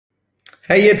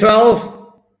Hey, Year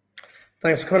 12.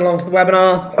 Thanks for coming along to the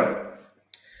webinar. Going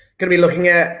to be looking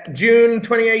at June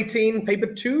 2018, paper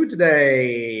 2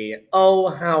 today. Oh,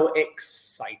 how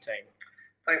exciting.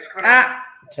 Thanks for coming.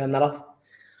 Turn that off.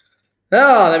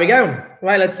 Oh, there we go.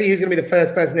 Right, let's see who's going to be the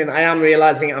first person in. I am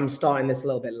realizing I'm starting this a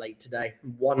little bit late today.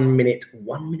 1 minute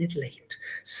late.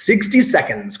 60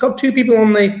 seconds. Got two people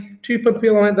on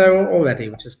it though already,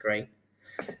 which is great.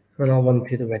 And I'll run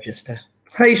through the register.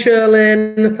 Hey,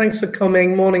 Sherlyn. Thanks for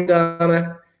coming. Morning,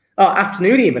 Dana. Oh,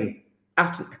 afternoon even.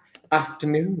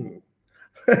 Afternoon.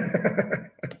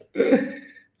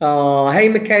 Oh,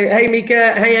 hey, Hey,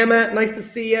 Mika. Hey, Emma. Nice to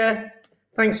see you.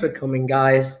 Thanks for coming,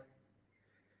 guys.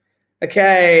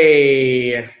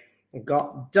 Okay.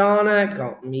 Got Dana,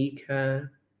 got Mika,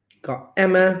 got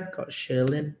Emma, got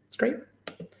Sherlyn. It's great.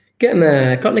 Getting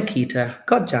there. Got Nikita,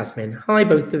 got Jasmine. Hi,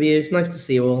 both of you. It's nice to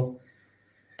see you all.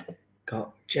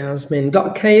 Got Jasmine,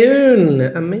 got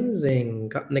Kayun. Amazing.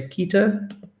 Got Nikita.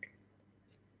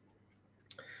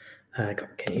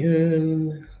 Got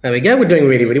Kayun. There we go. We're doing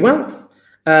really, really well.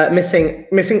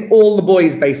 Missing all the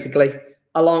boys, basically,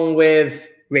 along with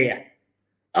Ria.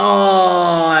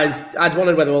 Oh, I'd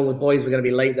wondered whether all the boys were going to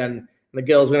be late then and the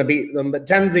girls were going to beat them, but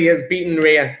Tenzi has beaten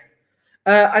Ria.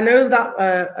 I know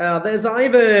that there's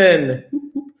Ivan.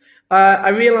 I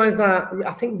realized that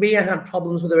I think Ria had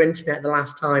problems with her internet the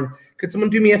last time. Could someone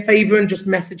do me a favor and just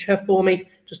message her for me,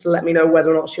 just to let me know whether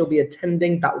or not she'll be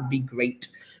attending? That would be great.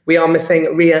 We are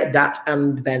missing Ria, Dat,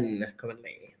 and Ben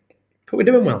currently, but we're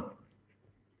doing well.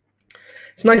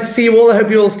 It's nice to see you all. I hope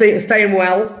you're all staying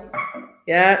well.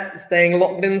 Yeah, staying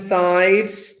locked inside,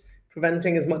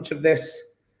 preventing as much of this,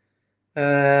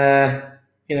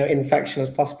 infection as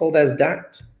possible. There's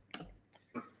Dat.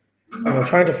 And we're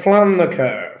trying to flatten the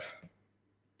curve.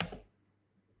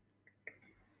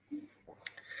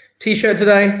 T-shirt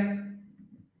today.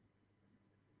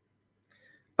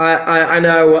 I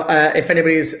know if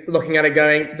anybody's looking at it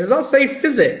going, does that say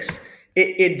physics?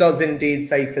 It does indeed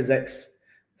say physics.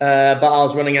 But I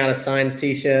was running out of science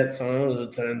T-shirts, so I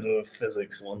was turned to a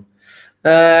physics one.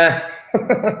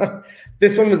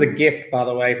 This one was a gift, by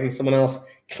the way, from someone else.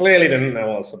 Clearly didn't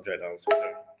know what subject I was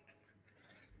doing.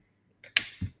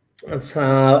 That's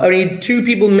only two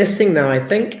people missing now, I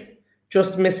think.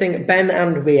 Just missing Ben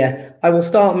and Ria. I will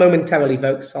start momentarily,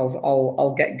 folks.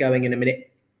 I'll get going in a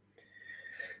minute.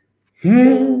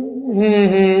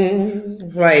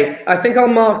 Right, I think I'll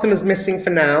mark them as missing for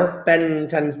now. Ben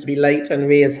tends to be late and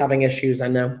Ria's having issues, I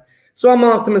know. So I'll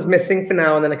mark them as missing for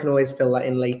now and then I can always fill that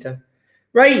in later.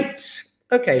 Right,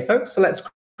 okay, folks, so let's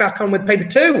crack on with paper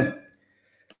 2.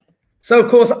 So,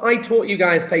 of course, I taught you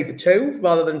guys paper 2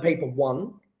 rather than paper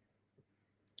 1.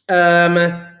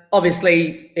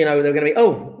 Obviously, they're going to be,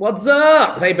 oh, what's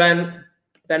up? Hey, Ben.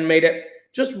 Ben made it.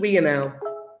 Just Ria now.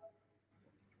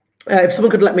 If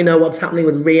someone could let me know what's happening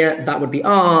with Ria, that would be,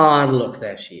 look,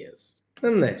 there she is.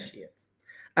 And there she is.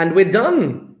 And we're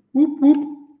done. Whoop, whoop.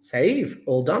 Save.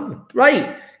 All done.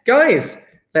 Right, guys,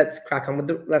 let's crack on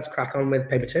with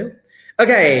paper 2.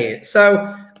 Okay,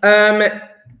 so I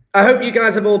hope you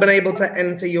guys have all been able to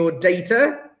enter your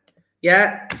data.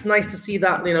 Yeah, it's nice to see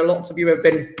that, lots of you have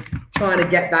been trying to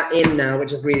get that in now,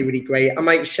 which is really, really great. I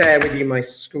might share with you my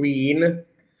screen.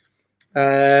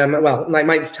 Well, I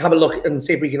might have a look and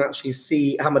see if we can actually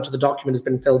see how much of the document has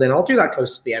been filled in. I'll do that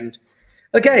close to the end.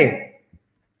 Okay,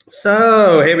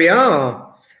 so here we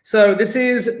are. So this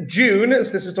is June.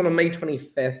 So this was done on May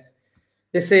 25th.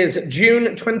 This is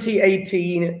June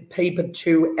 2018, paper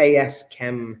 2 AS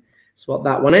Chem. That's what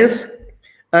that one is.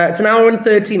 It's an hour and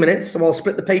 30 minutes, so I'll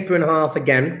split the paper in half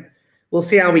again. We'll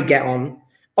see how we get on.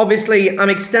 Obviously, I'm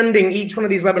extending each one of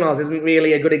these webinars isn't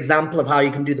really a good example of how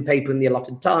you can do the paper in the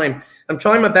allotted time. I'm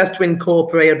trying my best to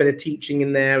incorporate a bit of teaching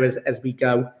in there as we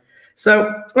go.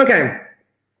 So, okay.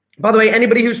 By the way,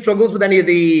 anybody who struggles with any of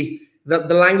the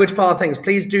language part of things,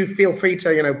 please do feel free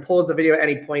to, pause the video at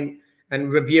any point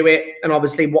and review it and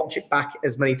obviously watch it back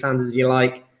as many times as you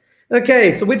like.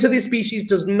 Okay, so which of these species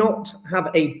does not have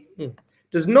a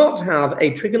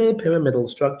trigonal pyramidal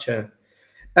structure?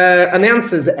 And the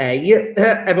answer is A.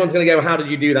 Everyone's going to go, how did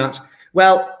you do that?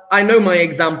 Well, I know my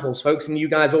examples, folks, and you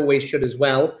guys always should as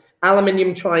well.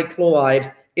 Aluminium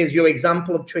trichloride is your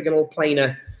example of trigonal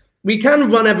planar. We can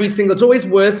run every single, it's always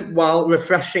worthwhile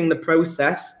refreshing the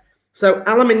process. So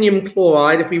aluminium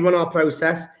chloride, if we run our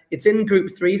process, it's in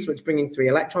group 3, so it's bringing 3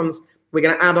 electrons. We're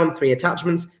going to add on 3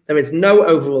 attachments. There is no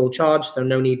overall charge, so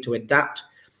no need to adapt.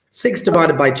 6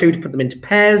 divided by 2 to put them into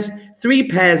pairs. 3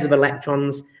 pairs of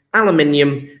electrons.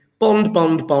 Aluminium, bond,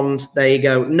 bond, bond. There you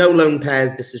go. No lone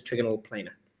pairs. This is trigonal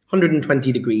planar.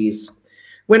 120 degrees.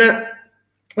 Winner.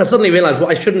 I suddenly realized what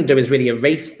I shouldn't do is really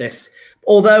erase this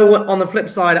Although on the flip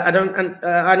side, I don't, and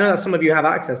I know that some of you have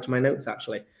access to my notes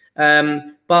actually,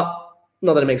 but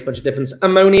not that it makes much of a difference.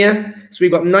 Ammonia. So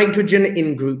we've got nitrogen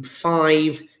in group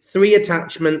 5, 3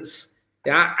 attachments.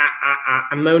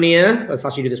 Ammonia. Let's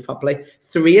actually do this properly.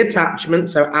 3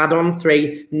 attachments. So add on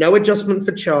 3. No adjustment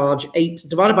for charge. 8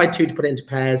 divided by 2 to put it into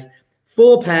pairs.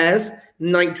 4 pairs.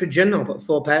 Nitrogen. I'll put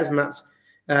 4 pairs, and that's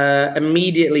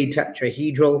immediately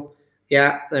tetrahedral.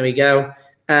 Yeah, there we go.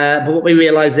 But what we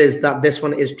realize is that this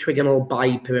one is trigonal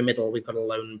bipyramidal. We've got a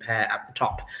lone pair at the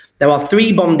top. There are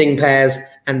 3 bonding pairs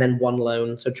and then 1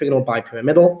 lone. So trigonal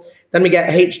bipyramidal. Then we get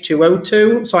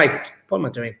H2O2. Sorry, what am I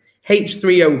doing?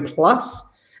 H3O plus.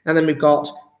 And then we've got,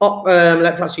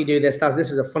 let's actually do this.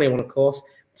 This is a funny one, of course.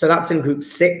 So that's in group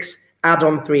 6. Add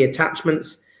on 3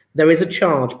 attachments. There is a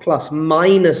charge plus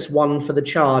minus 1 for the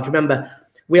charge. Remember,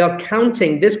 we are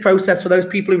counting this process for those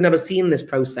people who've never seen this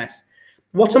process.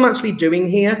 What I'm actually doing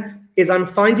here is I'm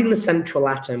finding the central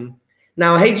atom.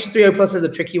 Now, H3O plus is a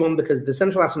tricky one because the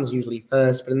central atom is usually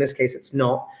first, but in this case, it's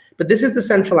not. But this is the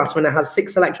central atom, and it has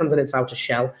 6 electrons in its outer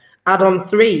shell. Add on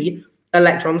 3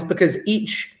 electrons because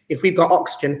each, if we've got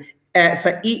oxygen,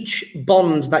 for each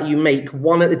bond that you make,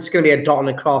 it's going to be a dot and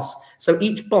a cross. So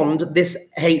each bond, this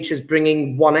H is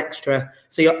bringing 1 extra.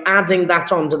 So you're adding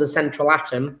that on to the central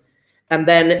atom. And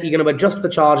then you're going to adjust the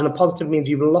charge, and a positive means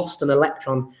you've lost an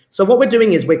electron. So what we're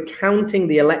doing is we're counting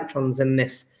the electrons in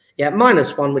this. Yeah,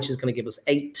 minus 1, which is going to give us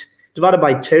 8, divided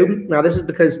by 2. Now, this is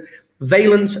because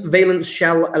valence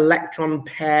shell electron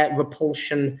pair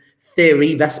repulsion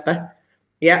theory, VESPA.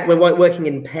 Yeah, we're working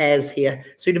in pairs here.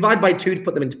 So you divide by 2 to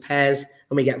put them into pairs,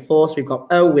 and we get 4. So we've got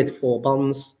O with 4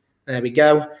 bonds. There we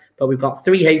go. But we've got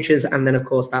 3 H's, and then, of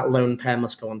course, that lone pair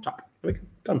must go on top. There we go.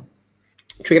 Done.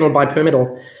 Trigonal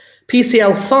bipyramidal.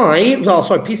 PCl5, oh,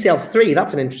 sorry, PCl3,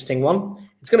 that's an interesting one.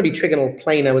 It's going to be trigonal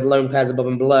planar with lone pairs above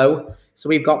and below. So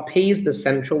we've got P's the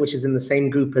central, which is in the same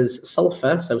group as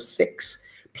sulfur, so 6,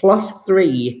 plus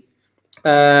 3.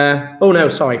 Oh, no,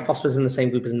 sorry, phosphorus is in the same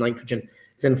group as nitrogen.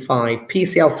 It's in 5.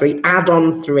 PCl3, add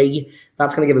on 3.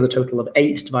 That's going to give us a total of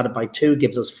 8 divided by 2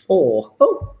 gives us 4.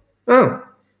 Oh,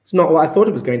 it's not what I thought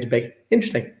it was going to be.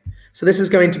 Interesting. So this is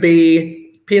going to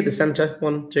be P at the center,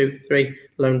 1, 2, 3,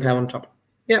 lone pair on top.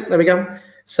 Yeah, there we go.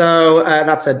 So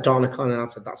that's a dot and a con, and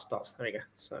that's dots. There we go.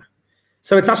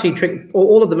 So it's actually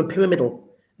all of them are pyramidal.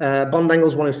 Bond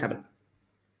angles 107.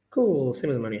 Cool.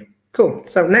 Same as ammonia. Cool.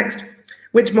 So next,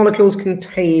 which molecules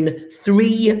contain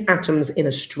 3 atoms in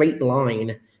a straight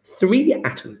line? 3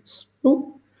 atoms.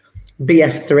 Ooh.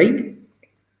 BF3.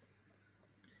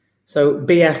 So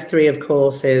BF3, of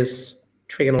course, is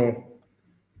trigonal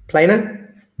planar.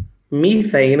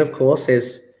 Methane, of course,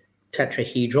 is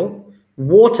tetrahedral.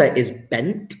 Water is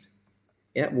bent.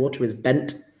 Yeah, water is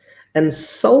bent. And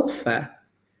sulfur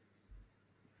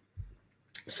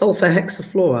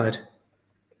hexafluoride.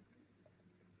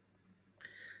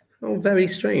 Oh, very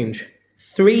strange.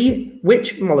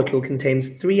 Which molecule contains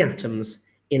 3 atoms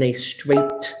in a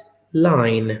straight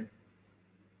line?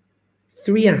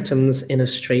 3 atoms in a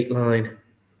straight line.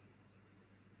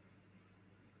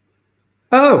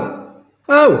 Oh,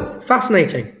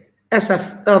 fascinating.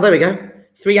 SF, oh, there we go.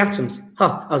 3 atoms.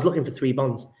 Huh, I was looking for 3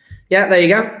 bonds. Yeah, there you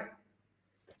go.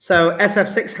 So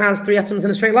SF6 has 3 atoms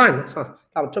in a straight line.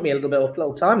 That took me a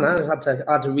little time now. I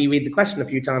had to reread the question a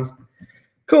few times.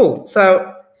 Cool.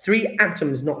 So 3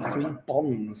 atoms, not 3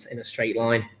 bonds in a straight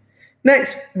line.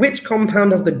 Next, which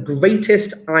compound has the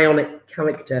greatest ionic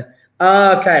character?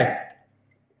 Okay.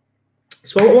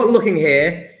 So what we're looking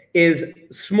here is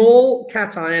small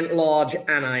cation, large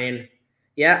anion.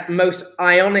 Yeah, most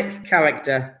ionic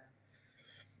character.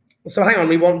 So hang on,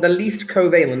 we want the least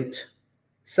covalent.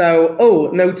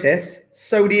 So, notice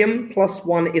sodium plus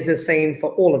 1 is the same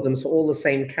for all of them. So all the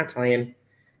same cation.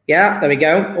 Yeah, there we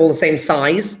go. All the same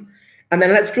size. And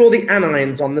then let's draw the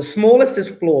anions on. The smallest is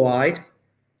fluoride.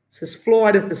 So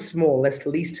fluoride is the smallest,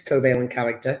 least covalent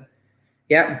character.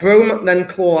 Yeah, then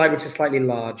chloride, which is slightly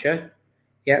larger.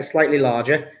 Yeah, slightly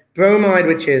larger. Bromide,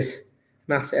 which is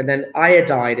massive. And then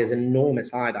iodide is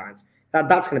enormous iodides.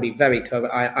 That's going to be very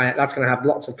covalent. That's going to have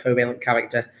lots of covalent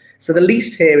character. So the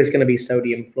least here is going to be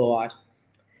sodium fluoride.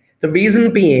 The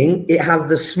reason being, it has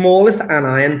the smallest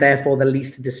anion, therefore the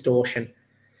least distortion.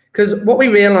 Because what we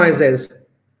realize is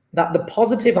that the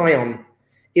positive ion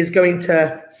is going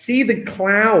to see the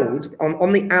cloud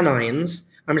on the anions.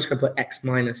 I'm just going to put X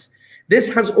minus.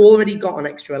 This has already got an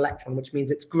extra electron, which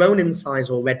means it's grown in size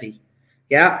already.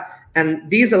 Yeah, and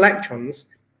these electrons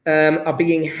are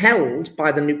being held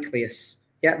by the nucleus.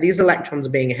 Yeah, these electrons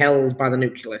are being held by the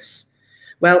nucleus.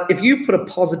 Well, if you put a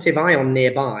positive ion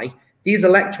nearby, these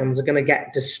electrons are going to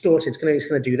get distorted. It's going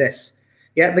to do this.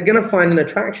 Yeah, they're going to find an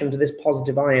attraction to this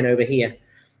positive ion over here.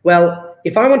 Well,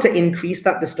 if I want to increase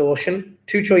that distortion,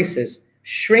 two choices.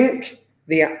 Shrink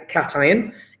the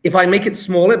cation. If I make it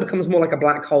smaller, it becomes more like a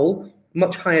black hole,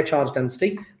 much higher charge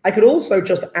density. I could also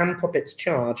just amp up its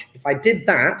charge. If I did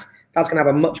that, that's going to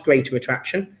have a much greater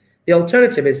attraction. The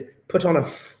alternative is put on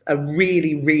a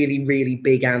really, really, really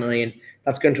big anion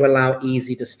that's going to allow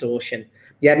easy distortion.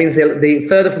 Yeah, it means the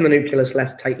further from the nucleus,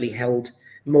 less tightly held,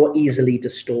 more easily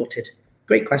distorted.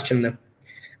 Great question, though.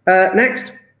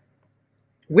 Next,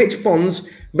 which bonds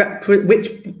which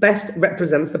best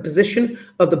represents the position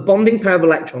of the bonding pair of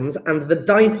electrons and the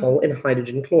dipole in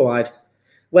hydrogen chloride?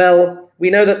 Well, we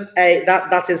know that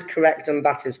that is correct and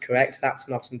that is correct. That's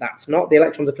not and that's not. The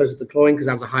electrons are closer to chlorine because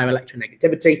it has a higher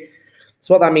electronegativity.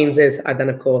 So what that means is, then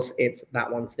of course it's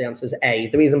that one. So the answer is A.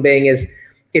 The reason being is,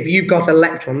 if you've got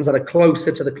electrons that are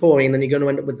closer to the chlorine, then you're going to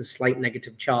end up with a slight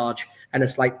negative charge and a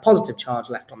slight positive charge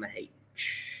left on the H.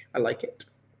 I like it.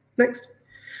 Next.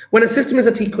 When a system is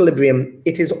at equilibrium,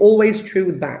 it is always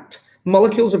true that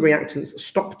molecules of reactants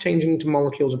stop changing to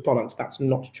molecules of products. That's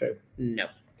not true. No.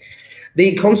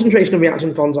 The concentration of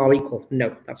reactant bonds are equal.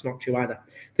 No, that's not true either.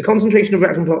 The concentration of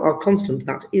reactant bonds are constant.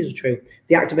 That is true.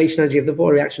 The activation energy of the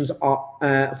forward reactions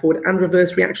are forward and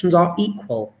reverse reactions are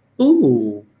equal.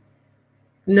 Ooh.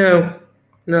 No,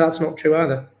 that's not true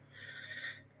either.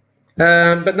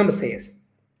 But number C is.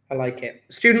 I like it.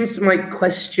 Students might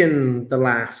question the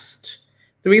last.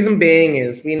 The reason being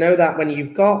is we know that when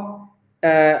you've got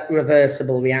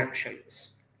reversible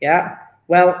reactions, yeah,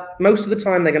 well, most of the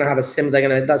time they're going to have a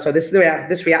similar. So this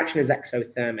reaction is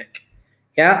exothermic,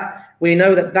 yeah. We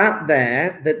know that that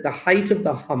the height of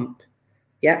the hump,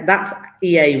 yeah, that's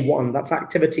EA1. That's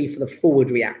activity for the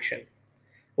forward reaction.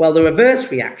 Well, the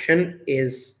reverse reaction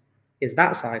is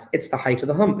that size. It's the height of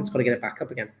the hump. It's got to get it back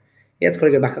up again. Yeah, it's got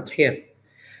to go back up to here.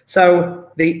 So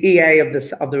the EA of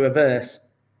the reverse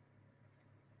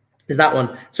is that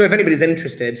one. So if anybody's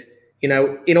interested,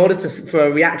 in order for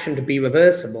a reaction to be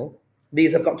reversible,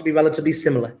 these have got to be relatively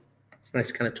similar. It's nice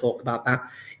to kind of talk about that.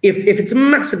 If it's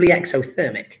massively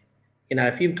exothermic,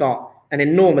 if you've got an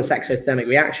enormous exothermic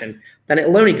reaction, then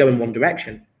it'll only go in one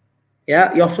direction.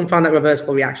 Yeah, you often find that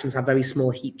reversible reactions have very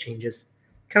small heat changes.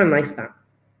 Kind of nice that.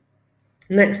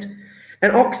 Next,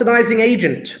 an oxidizing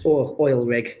agent or oil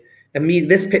rig.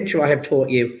 This picture I have taught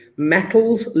you.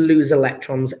 Metals lose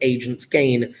electrons, agents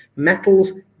gain.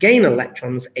 Metals gain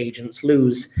electrons, agents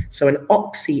lose. So an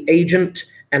oxy agent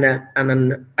and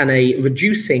a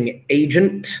reducing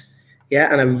agent,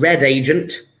 yeah, and a red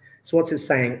agent. So what's it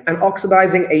saying? An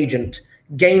oxidizing agent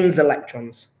gains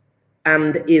electrons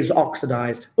and is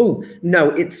oxidized. Oh,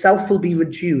 no, itself will be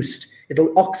reduced.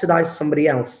 It'll oxidize somebody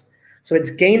else. So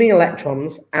it's gaining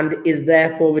electrons and is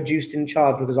therefore reduced in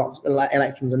charge because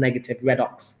electrons are negative,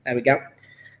 redox. There we go.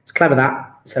 It's clever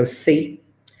that. So C.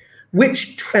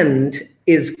 Which trend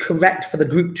is correct for the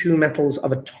group 2 metals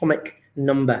of atomic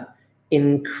number?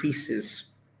 Increases.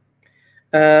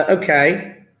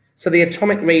 Okay. So the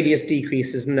atomic radius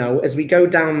decreases. No. As we go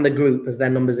down the group, as their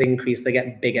numbers increase, they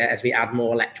get bigger as we add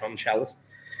more electron shells.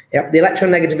 Yep. The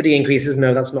electronegativity increases.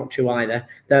 No, that's not true either.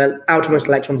 The outermost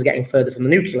electrons are getting further from the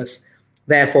nucleus.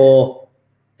 Therefore,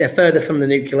 they're further from the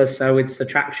nucleus, so its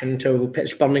attraction to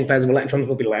pitch bonding pairs of electrons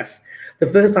will be less. The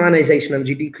first ionization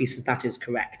energy decreases. That is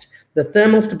correct. The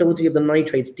thermal stability of the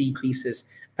nitrates decreases.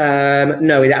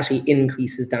 No, it actually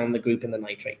increases down the group in the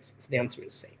nitrates. So the answer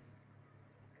is C.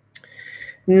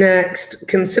 Next,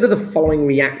 consider the following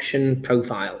reaction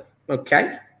profile.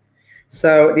 Okay.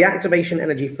 So the activation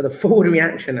energy for the forward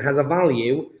reaction has a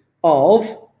value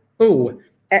of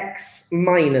X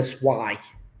minus Y.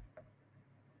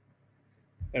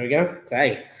 There we go. It's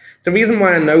A. The reason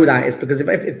why I know that is because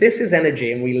if this is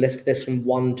energy and we list this from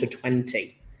 1 to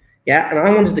 20, yeah, and I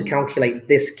wanted to calculate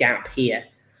this gap here,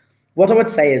 what I would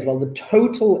say is, well, the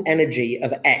total energy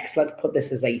of X, let's put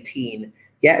this as 18,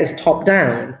 yeah, is top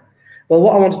down. Well,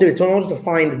 what I want to do is, in order to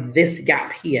find this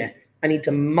gap here, I need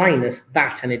to minus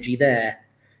that energy there.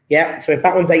 Yeah, so if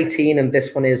that one's 18 and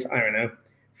this one is, I don't know,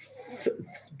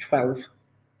 12.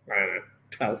 I don't know,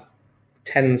 12.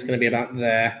 10 is going to be about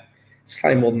there.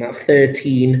 Slightly more than that,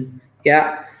 13.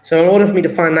 Yeah, so in order for me to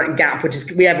find that gap, which is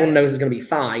everyone knows is going to be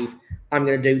 5, I'm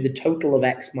going to do the total of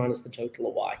X minus the total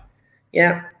of Y.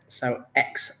 Yeah, so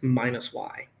X minus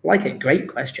Y. Like it, great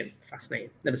question. Fascinating.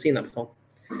 Never seen that before.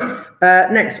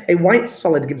 Next, a white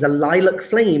solid gives a lilac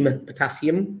flame,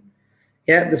 potassium.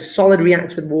 Yeah, the solid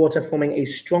reacts with water, forming a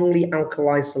strongly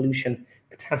alkalized solution,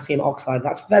 potassium oxide.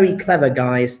 That's very clever,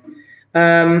 guys.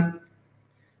 That's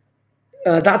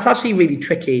actually really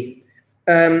tricky.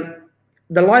 The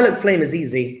lilac flame is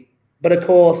easy, but of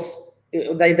course,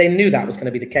 they knew that was going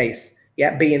to be the case.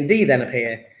 Yeah, B and D then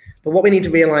appear. But what we need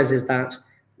to realize is that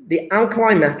the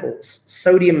alkali metals,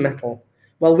 sodium metal,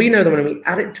 well, we know that when we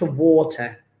add it to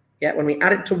water, when we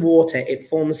add it to water, it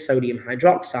forms sodium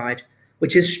hydroxide,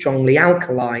 which is strongly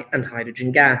alkali and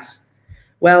hydrogen gas.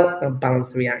 Well, I'll balance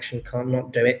the reaction, can't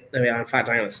not do it. There we are. In fact,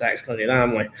 hang on a sec, it's got to do that,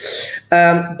 haven't we?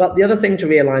 But the other thing to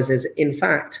realize is, in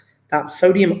fact, that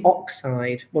sodium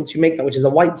oxide, once you make that, which is a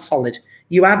white solid,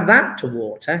 you add that to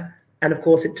water, and of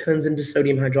course it turns into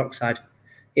sodium hydroxide.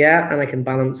 Yeah, and I can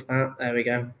balance that. There we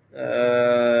go.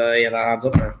 Yeah, that adds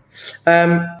up now.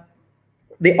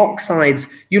 The oxides,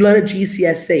 you learn at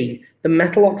GCSE, the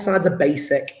metal oxides are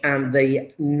basic and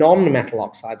the non-metal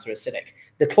oxides are acidic.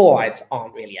 The chlorides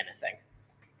aren't really anything.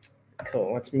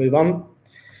 Cool, let's move on.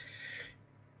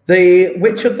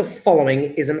 Which of the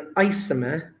following is an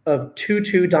isomer of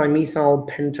 2,2-dimethyl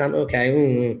pentan?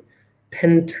 Okay,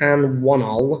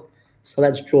 pentanonol. So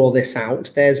let's draw this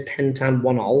out. There's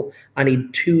pentanonol. I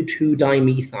need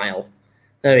 2,2-dimethyl.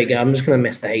 There we go. I'm just going to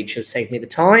miss the H's, save me the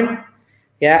time.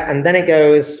 Yeah, and then it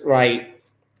goes, right.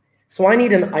 So I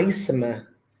need an isomer.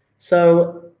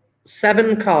 So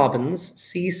 7 carbons,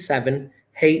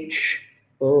 C7H.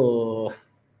 Oh.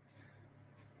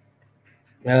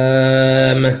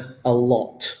 A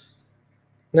lot.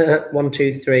 1,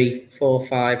 2, 3, 4,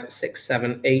 5, 6,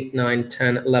 7, 8, 9,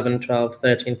 10, 11, 12,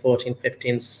 13, 14,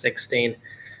 15, 16.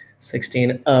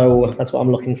 16. Oh, that's what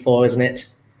I'm looking for, isn't it?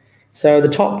 So the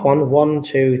top one, 1,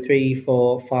 2, 3,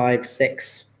 4, 5,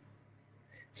 6.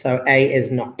 So A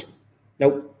is not.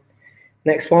 Nope.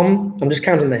 Next one, I'm just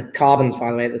counting the carbons,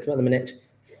 by the way, at the minute.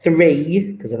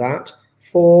 3, because of that.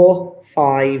 4,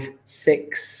 5,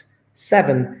 6,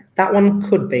 7. That one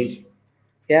could be.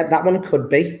 Yeah, that one could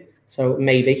be. So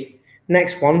maybe.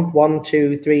 Next one, 1,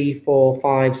 2, 3, 4,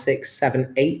 5, 6,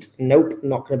 7, 8. Nope,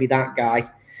 not going to be that guy.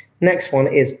 Next one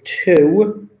is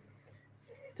 2.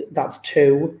 That's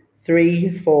 2,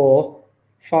 3, 4,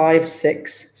 5,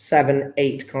 6, 7,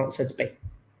 8. Can't, so it's B. There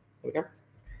we go.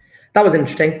 That was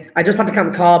interesting. I just had to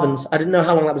count the carbons. I didn't know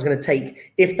how long that was going to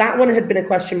take. If that one had been a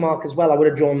question mark as well, I would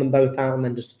have drawn them both out and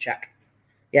then just to check.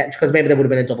 Yeah, because maybe there would have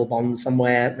been a double bond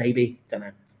somewhere. Maybe. Don't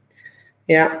know.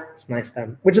 Yeah, it's nice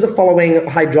then. Which of the following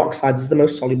hydroxides is the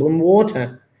most soluble in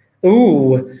water?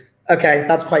 Ooh, okay,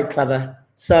 that's quite clever.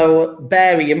 So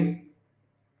barium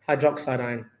hydroxide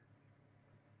ion.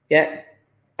 Yeah,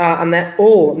 and they're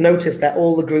all, notice they're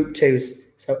all the group 2s.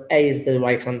 So A is the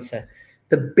right answer.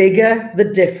 The bigger the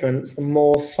difference, the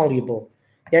more soluble.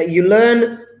 Yeah, you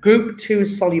learn group 2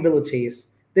 solubilities.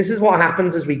 This is what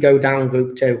happens as we go down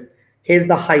group 2. Here's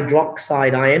the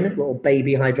hydroxide ion, little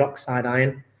baby hydroxide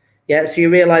ion. Yeah, so you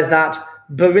realize that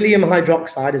beryllium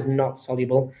hydroxide is not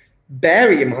soluble.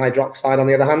 Barium hydroxide, on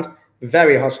the other hand,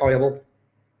 very soluble.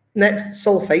 Next,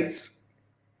 sulfates.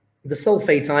 The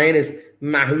sulfate ion is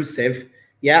massive.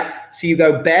 Yeah, so you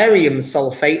go barium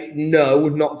sulfate, no,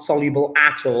 not soluble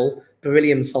at all.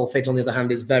 Beryllium sulfate, on the other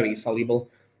hand, is very soluble.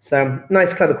 So,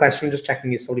 nice, clever question, just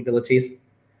checking your solubilities.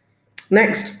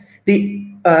 Next,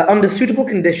 under suitable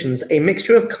conditions, a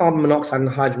mixture of carbon monoxide and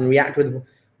hydrogen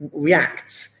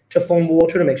reacts to form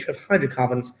water in a mixture of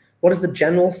hydrocarbons. What is the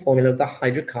general formula of the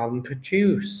hydrocarbon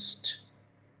produced?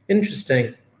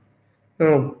 Interesting.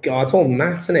 Oh, God, it's all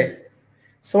maths, isn't it?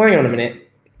 So hang on a minute.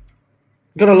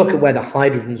 Got to look at where the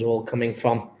hydrogens are all coming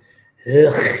from.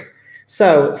 Ugh.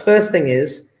 So first thing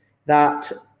is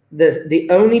that the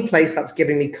only place that's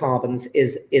giving me carbons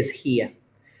is here.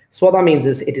 So what that means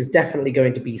is it is definitely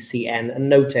going to be CN. And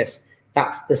notice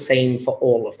that's the same for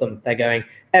all of them. They're going,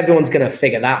 everyone's going to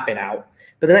figure that bit out.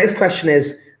 But the next question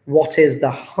is, what is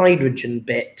the hydrogen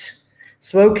bit?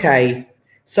 So, okay,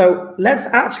 so let's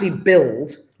actually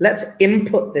let's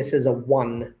input this as a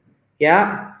 1.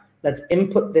 Yeah, let's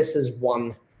input this as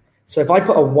 1. So if I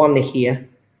put a 1 here,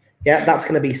 yeah, that's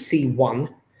going to be C1.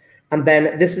 And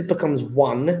then this becomes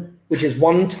 1, which is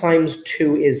 1 times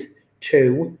 2 is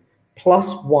 2,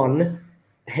 plus 1,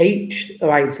 H, all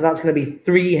right, so that's going to be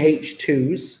 3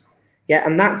 H2s. Yeah,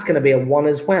 and that's going to be a 1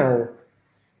 as well.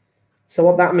 So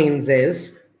what that means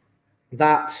is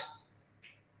that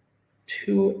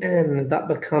 2N, that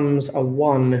becomes a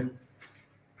 1.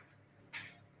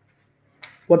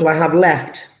 What do I have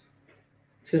left?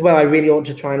 This is where I really ought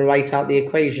to try and write out the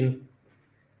equation.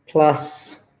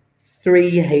 Plus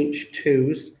 3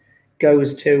 H2s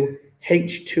goes to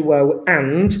H2O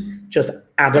and just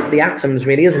add up the atoms,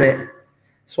 really, isn't it?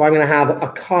 So I'm going to have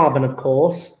a carbon, of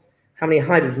course. How many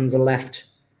hydrogens are left?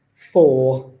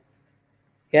 4.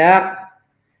 Yeah.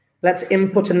 Let's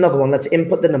input another one. Let's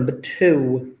input the number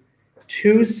 2.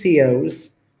 2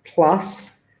 COs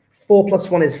plus 4 plus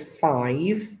 1 is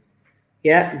 5.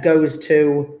 Yeah, goes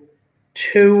to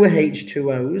 2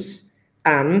 H2Os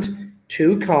and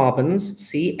 2 carbons,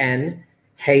 CN,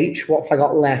 H. What have I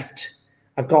got left?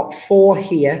 I've got 4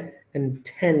 here and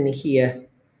 10 here.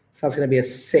 So that's going to be a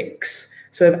 6.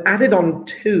 So I've added on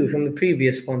 2 from the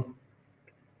previous one.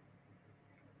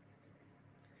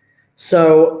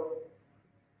 So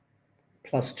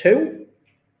plus 2.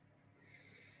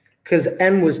 Because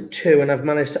N was 2 and I've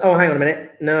managed to... Oh, hang on a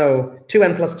minute. No.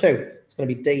 2N plus 2. It's going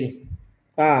to be D.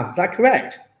 Ah, is that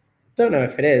correct? Don't know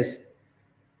if it is.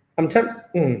 I'm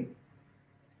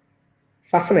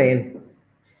fascinating.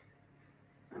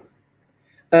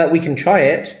 We can try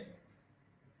it.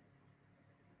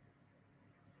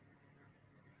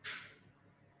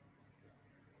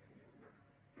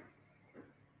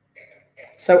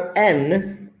 So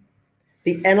N,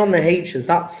 the N on the H's,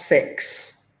 that's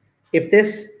 6. If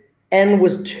this N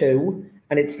was 2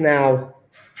 and it's now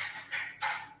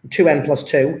 2N plus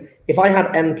 2, if I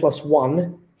had N plus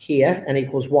 1 here, N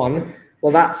equals 1,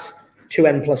 well, that's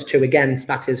 2N plus 2 again, so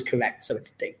that is correct, so it's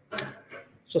D. It's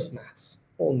just maths,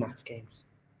 all maths games.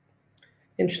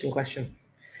 Interesting question.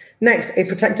 Next, a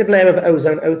protective layer of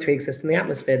ozone, O3, exists in the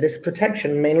atmosphere. This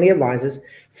protection mainly arises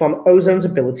from ozone's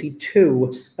ability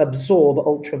to absorb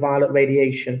ultraviolet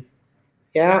radiation.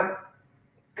 Yeah,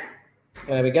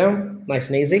 there we go, nice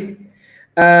and easy.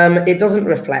 It doesn't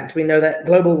reflect. We know that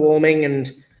global warming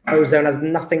and ozone has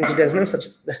nothing to do. There's no such.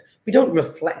 We don't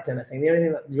reflect anything. The only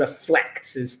thing that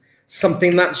reflects is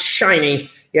something that's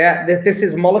shiny. Yeah, this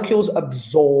is molecules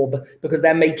absorb because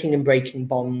they're making and breaking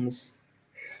bonds.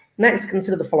 Next,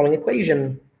 consider the following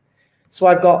equation. So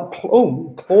I've got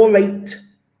chlorate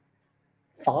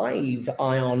 5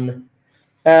 ion.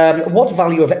 What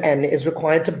value of N is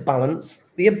required to balance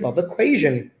the above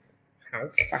equation? How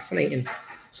fascinating.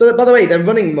 So, by the way, they're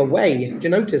running away. Do you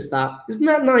notice that? Isn't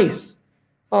that nice?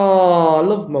 Oh, I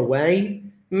love Moe.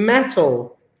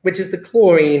 Metal, which is the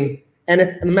chlorine, and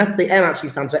the M actually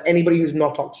stands for anybody who's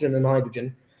not oxygen and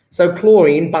hydrogen. So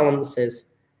chlorine balances.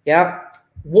 Yeah.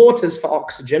 Water's for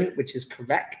oxygen, which is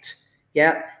correct.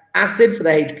 Yeah. Acid for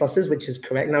the H pluses, which is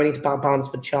correct. Now we need to balance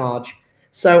for charge.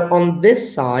 So on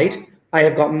this side, I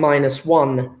have got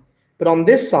 -1. But on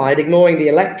this side, ignoring the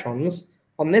electrons,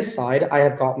 on this side, I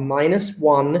have got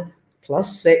 -1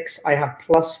 plus 6. I have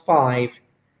 +5.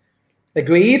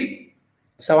 Agreed?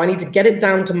 So I need to get it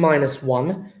down to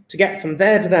 -1. To get from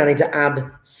there to there, I need to add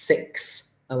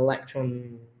 6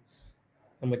 electrons.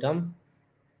 And we're done.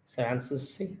 So answer is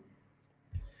C.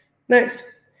 Next,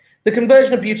 the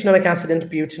conversion of butanoic acid into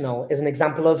butanol is an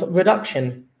example of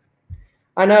reduction.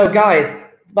 I know, guys,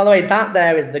 by the way, that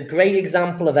there is the great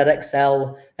example of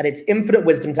Edexcel and its infinite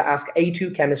wisdom to ask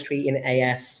A2 chemistry in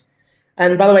AS.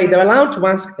 And by the way, they're allowed to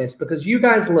ask this because you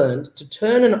guys learned to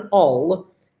turn an ol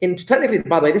into, technically,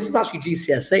 by the way, this is actually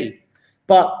GCSE,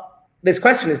 but this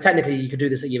question is technically, you could do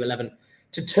this at year 11,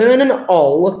 to turn an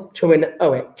ol to an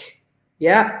oic.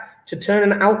 Yeah, to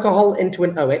turn an alcohol into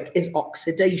an oic is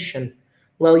oxidation.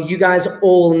 Well, you guys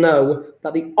all know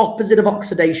that the opposite of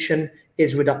oxidation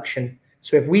is reduction.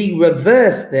 So if we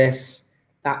reverse this,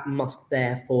 that must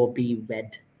therefore be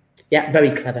red. Yeah,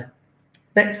 very clever.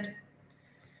 Next.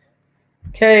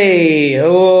 Okay.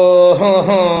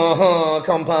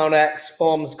 Compound X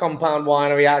forms compound Y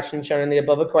in a reaction shown in the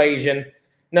above equation.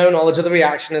 No knowledge of the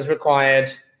reaction is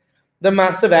required. The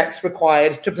mass of X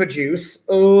required to produce.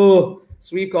 So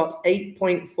we've got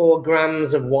 8.4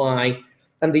 grams of Y,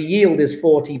 and the yield is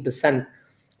 40%.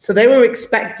 So they were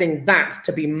expecting that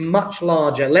to be much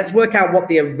larger. Let's work out what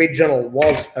the original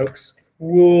was, folks.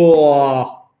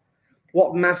 Whoa.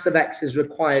 What mass of X is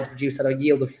required to produce at a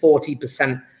yield of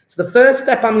 40%? So the first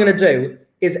step I'm going to do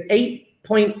is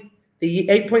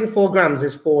 8.4 grams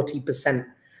is 40%.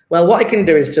 Well, what I can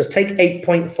do is just take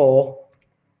 8.4,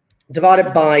 divide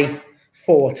it by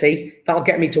 40. That'll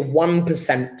get me to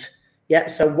 1%. Yeah,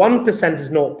 so 1% is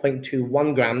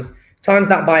 0.21 grams. Times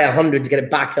that by 100 to get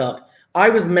it back up. I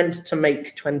was meant to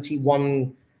make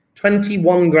 21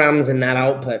 grams in that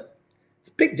output. It's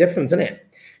a big difference, isn't it?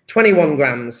 21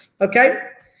 grams, okay?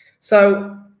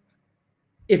 So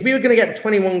if we were going to get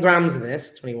 21 grams of this,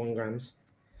 21 grams,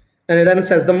 and it then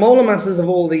says the molar masses of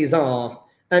all these are,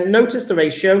 and notice the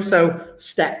ratio, so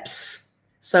steps.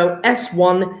 So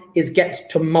S1 is get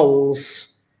to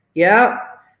moles, yeah?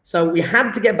 So we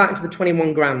had to get back to the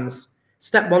 21 grams.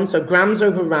 Step 1, so grams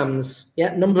over rams.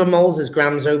 Yeah, number of moles is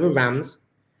grams over rams.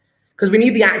 Because we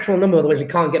need the actual number, otherwise we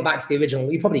can't get back to the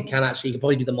original. You probably can actually. You can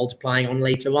probably do the multiplying on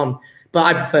later on. But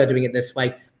I prefer doing it this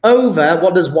way. Over,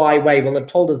 what does Y weigh? Well, they've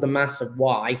told us the mass of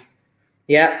Y.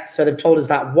 Yeah, so they've told us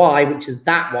that Y, which is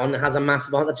that one, has a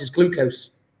mass of, that's just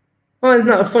glucose. Oh, isn't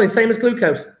that funny? Same as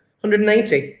glucose.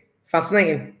 180.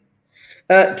 Fascinating.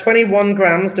 21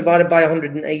 grams divided by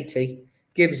 180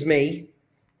 gives me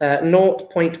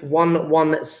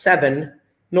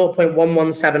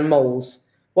 0.117 moles.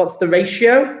 What's the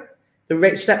ratio?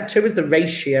 Step 2 is the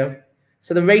ratio.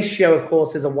 So the ratio, of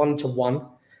course, is a 1-to-1.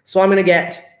 So I'm going to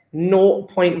get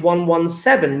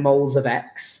 0.117 moles of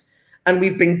X, and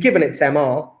we've been given its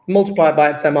MR, multiplied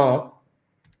by its MR.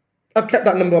 I've kept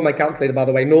that number on my calculator, by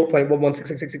the way,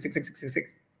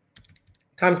 0.116666666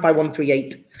 times by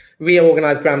 138,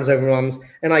 reorganized grams over grams,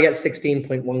 and I get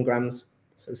 16.1 grams.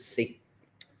 So C.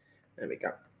 There we go.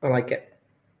 I like it.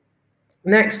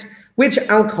 Next, which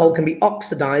alcohol can be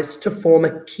oxidized to form a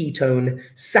ketone?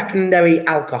 Secondary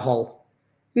alcohol.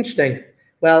 Interesting.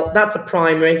 Well, that's a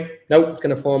primary. Nope, it's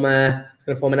going to form an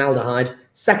aldehyde.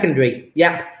 Secondary.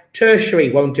 Yep.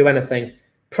 Tertiary won't do anything.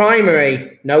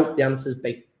 Primary. Nope, the answer's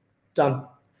B. Done.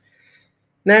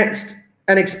 Next,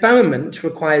 an experiment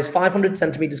requires 500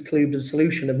 centimeters cubed of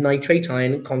solution of nitrate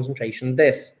ion concentration.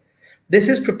 This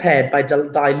is prepared by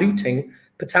diluting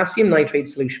potassium nitrate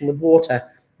solution with water.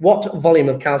 What volume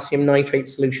of calcium nitrate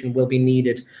solution will be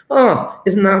needed? Oh,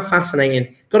 isn't that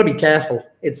fascinating? Got to be careful.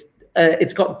 It's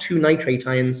got 2 nitrate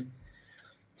ions.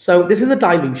 So this is a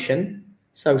dilution.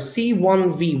 So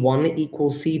C1V1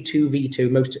 equals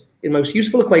C2V2. Most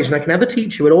useful equation I can ever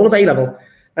teach you at all of A level.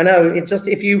 I know, it's just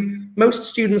most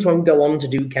students won't go on to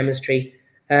do chemistry,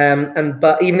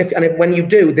 but when you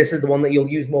do, this is the one that you'll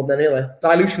use more than any other.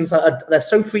 Dilutions they're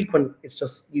so frequent, it's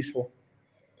just useful.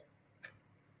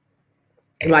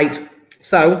 Right,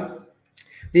 so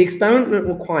the experiment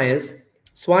requires,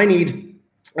 so I need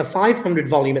a 500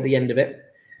 volume at the end of it,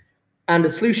 and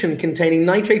a solution containing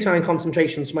nitrate ion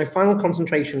concentration, so my final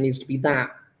concentration needs to be that.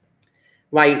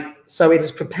 Right, so it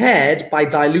is prepared by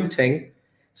diluting.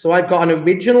 So I've got an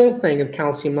original thing of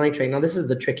calcium nitrate. Now this is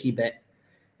the tricky bit.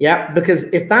 Yeah,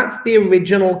 because if that's the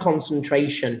original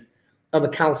concentration of a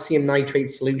calcium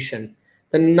nitrate solution,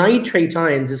 the nitrate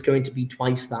ions is going to be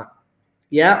twice that.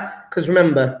 Yeah, because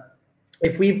remember,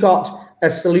 if we've got a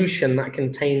solution that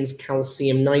contains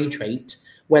calcium nitrate,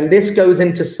 when this goes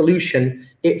into solution,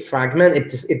 it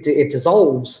fragments, it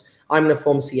dissolves. I'm going to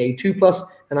form Ca2+,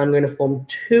 and I'm going to form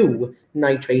 2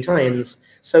 nitrate ions.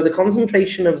 So the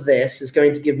concentration of this is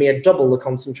going to give me a double the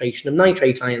concentration of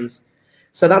nitrate ions.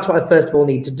 So that's what I first of all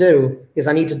need to do, is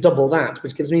I need to double that,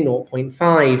 which gives me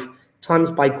 0.5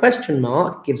 times by question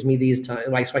mark gives me these times,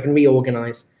 right, so I can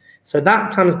reorganize. So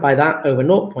that times by that over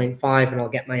 0.5, and I'll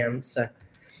get my answer.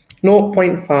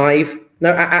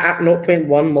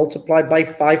 0.1 multiplied by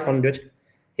 500,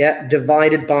 yeah,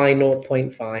 divided by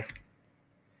 0.5.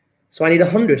 So I need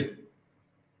 100.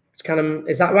 It's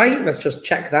is that right? Let's just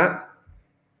check that.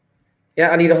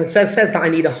 Yeah, it says that I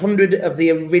need 100 of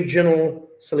the original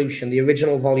solution. The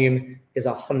original volume is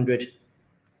 100.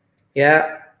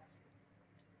 Yeah.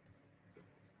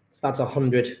 So that's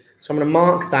 100. So I'm going to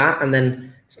mark that, and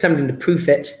then it's tempting to proof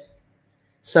it.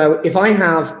 So if I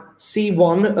have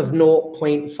C1 of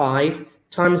 0.5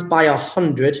 times by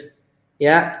 100,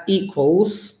 yeah,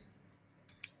 equals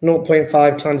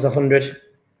 0.5 times 100.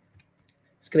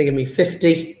 It's going to give me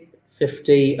 50.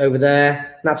 50 over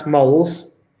there. That's moles.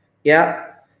 Yeah,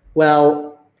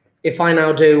 well, if I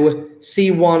now do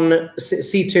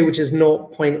C2, which is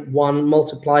 0.1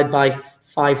 multiplied by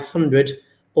 500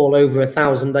 all over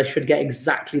 1,000, I should get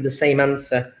exactly the same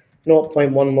answer.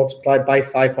 0.1 multiplied by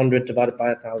 500 divided by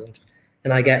 1,000.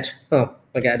 And I get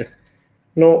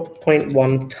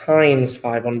 0.1 times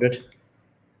 500.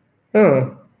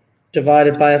 Oh,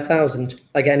 divided by 1,000.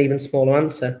 I get an even smaller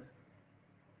answer.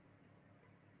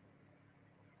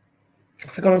 I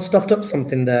forgot I stuffed up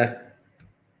something there.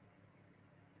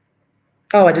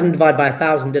 Oh, I didn't divide by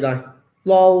 1,000, did I?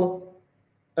 Lol.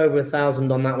 Over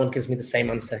 1,000 on that one gives me the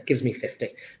same answer. Gives me 50.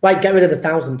 Right, get rid of the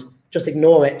 1,000. Just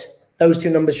ignore it. Those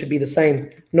two numbers should be the same.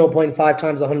 0.5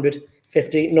 times 100,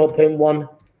 50. 0.1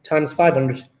 times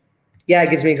 500. Yeah,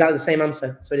 it gives me exactly the same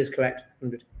answer. So it is correct.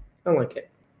 100. I like it.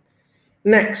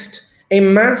 Next, a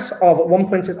mass of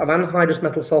 1.6 of anhydrous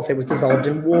metal sulfate was dissolved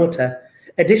in water.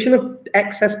 Addition of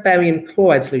excess barium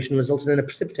chloride solution resulted in a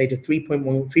precipitate of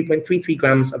 3.33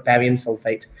 grams of barium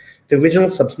sulfate. The original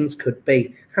substance could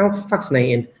be. How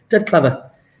fascinating. Dead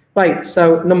clever. Right,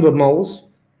 so number of moles.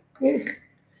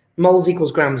 Moles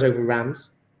equals grams over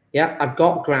rams. Yeah, I've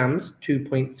got grams,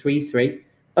 2.33,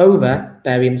 over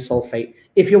barium sulfate.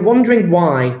 If you're wondering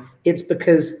why, it's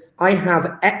because I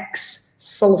have X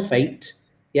sulfate,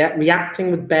 yeah,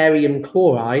 reacting with barium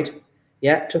chloride,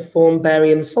 yeah, to form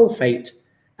barium sulfate.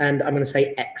 And I'm going to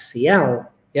say XCl,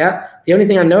 yeah? The only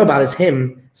thing I know about is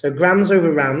him. So grams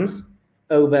over rams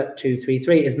over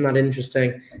 233. Isn't that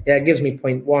interesting? Yeah, it gives me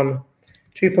 0.1.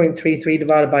 2.33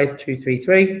 divided by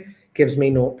 233 gives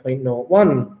me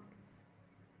 0.01.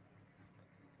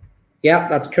 Yeah,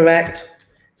 that's correct.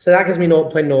 So that gives me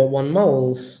 0.01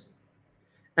 moles.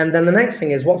 And then the next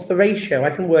thing is, what's the ratio? I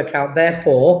can work out,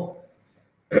 therefore,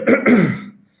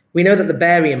 we know that the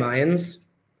barium ions,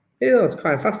 that's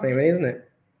quite fascinating, isn't it?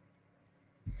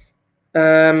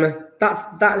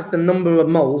 That is the number of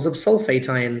moles of sulfate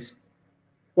ions.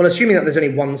 Well, assuming that there's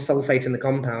only one sulfate in the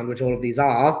compound, which all of these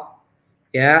are,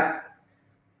 yeah.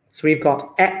 So we've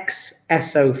got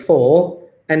XSO4,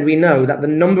 and we know that the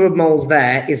number of moles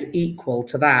there is equal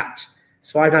to that.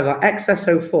 So I've now got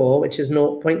XSO4, which is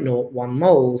 0.01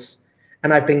 moles,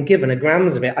 and I've been given a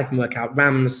grams of it. I can work out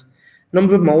rams.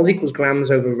 Number of moles equals grams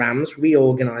over rams.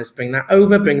 Reorganize, bring that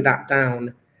over, bring that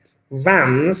down.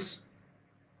 Rams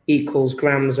equals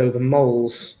grams over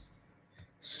moles.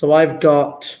 So I've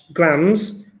got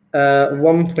grams,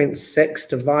 1.6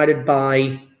 divided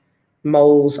by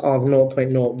moles of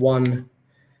 0.01,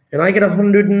 and I get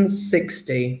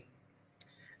 160.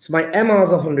 So my MR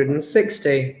is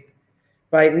 160.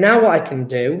 Right, now what I can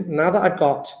do, now that I've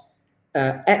got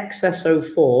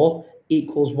XSO4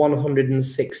 equals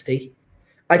 160,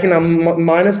 I can have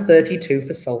minus 32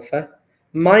 for sulfur,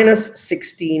 minus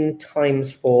 16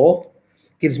 times 4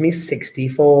 gives me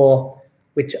 64,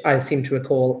 which I seem to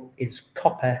recall is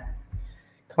copper.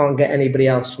 Can't get anybody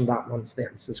else from that one, so the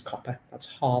answer is copper. That's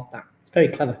hard, that. It's very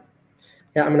clever.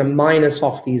 Yeah, I'm going to minus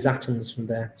off these atoms from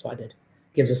there. That's what I did.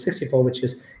 Gives us 64, which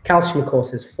is, calcium, of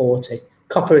course, is 40.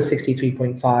 Copper is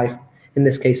 63.5, in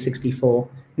this case 64.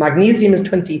 Magnesium is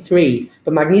 23,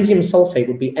 but magnesium sulfate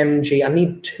would be Mg. I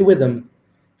need 2 of them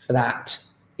for that.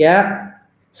 Yeah?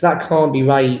 So that can't be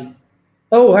right.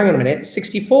 Oh, hang on a minute.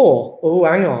 64. Oh,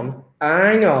 hang on.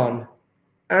 Hang on.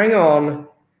 Hang on.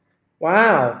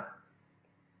 Wow.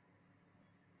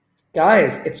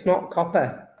 Guys, it's not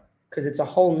copper because it's a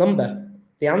whole number.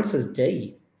 The answer is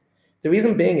D. The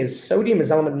reason being is sodium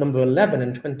is element number 11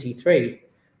 and 23.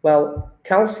 Well,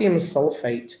 calcium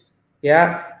sulfate,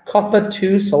 yeah, copper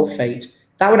 2 sulfate,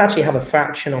 that would actually have a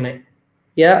fraction on it.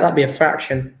 Yeah, that'd be a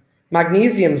fraction.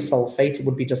 Magnesium sulfate, it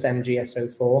would be just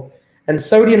MgSO4. And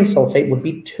sodium sulfate would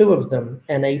be 2 of them,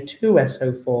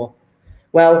 Na2SO4.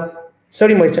 Well,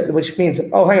 sodium waste, which means,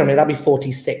 oh, hang on a minute, that'd be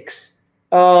 46.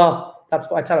 Oh, that's,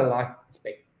 I tell a lie. It's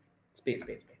B. It's B, it's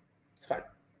B, it's B. It's fine.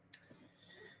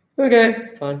 Okay,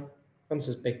 fine.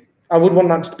 Answer's B. I would want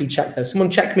that to be checked, though. Someone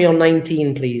check me on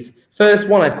 19, please. First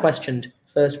one I've questioned.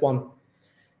 First one.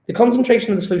 The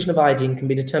concentration of the solution of iodine can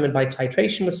be determined by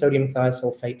titration with sodium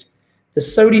thiosulfate.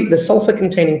 The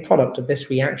sulfur-containing product of this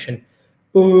reaction,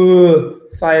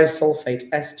 thiosulfate,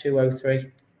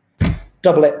 S2O3.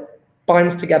 Double it.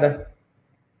 Binds together.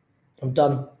 I'm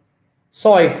done.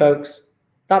 Sorry, folks.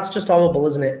 That's just horrible,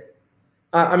 isn't it?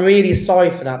 I'm really sorry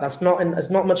for that. There's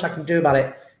not much I can do about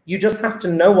it. You just have to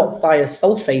know what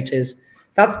thiosulfate is.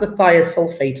 That's the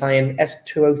thiosulfate ion,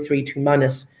 S2O3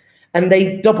 2-, and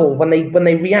they double when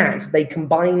they react. They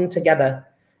combine together,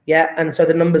 yeah, and so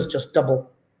the numbers just double.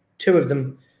 2 of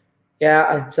them, yeah.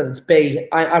 I said it's B.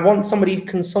 I want somebody.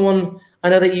 Can someone? I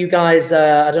know that you guys.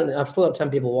 I don't know. I've still got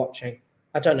 10 people watching.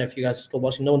 I don't know if you guys are still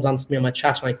watching. No one's answered me on my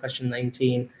chat on my question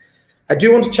 19. I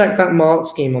do want to check that mark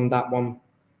scheme on that one.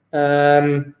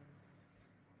 Very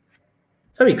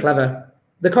clever.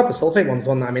 The copper sulfate one's the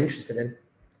one that I'm interested in.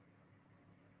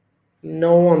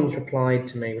 No one's replied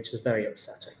to me, which is very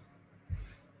upsetting.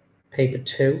 Paper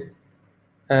 2.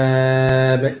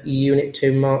 Unit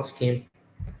 2 mark scheme.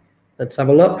 Let's have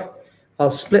a look.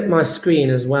 I'll split my screen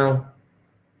as well.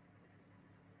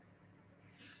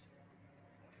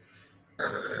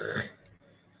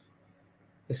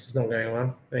 This is not going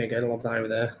well. There you go, lob that over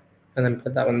there. And then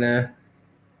put that one there.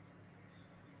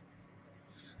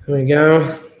 There we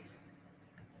go.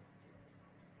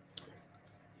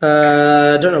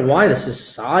 I don't know why this is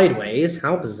sideways.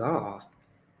 How bizarre.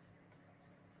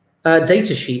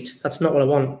 Data sheet. That's not what I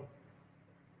want.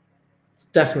 It's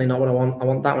definitely not what I want. I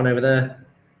want that one over there.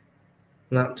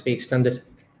 And that to be extended.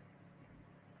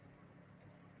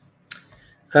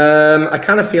 I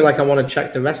kind of feel like I want to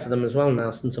check the rest of them as well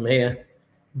now since I'm here.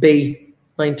 B.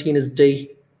 19 is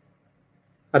D.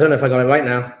 I don't know if I got it right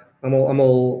now. I'm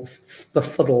all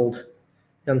befuddled.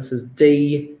 The answer's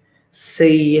D.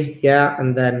 C, yeah,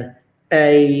 and then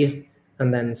A,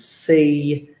 and then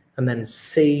C, and then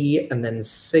C, and then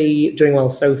C. Doing well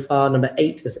so far. Number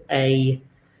 8 is A.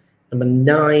 Number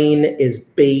 9 is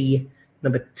B.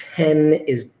 Number 10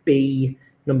 is B.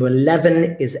 Number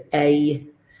 11 is A.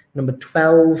 Number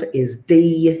 12 is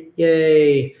D.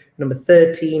 Yay. Number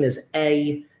 13 is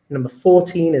A. Number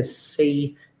 14 is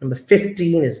C. Number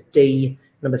 15 is D.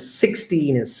 Number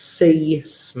 16 is C.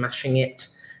 Smashing it.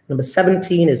 Number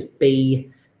 17 is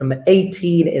B. Number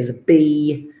 18 is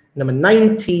B. Number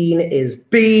 19 is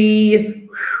B.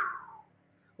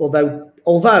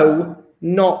 Although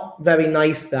not very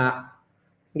nice that.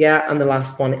 Yeah, and the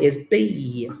last one is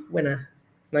B. Winner.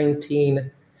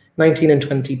 19 and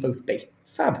 20, both B.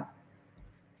 Fab.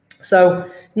 So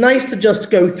nice to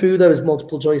just go through those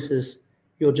multiple choices.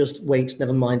 You'll just wait,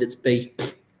 never mind, it's B.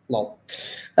 Lol.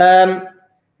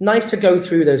 Nice to go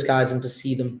through those guys and to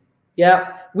see them.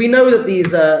 Yeah, we know that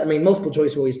these, multiple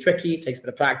choice are always tricky. It takes a bit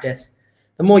of practice.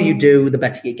 The more you do, the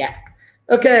better you get.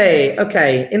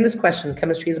 Okay. In this question,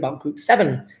 chemistry is about group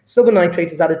 7. Silver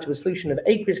nitrate is added to a solution of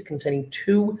aqueous containing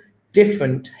 2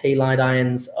 different halide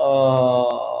ions.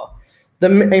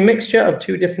 A mixture of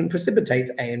 2 different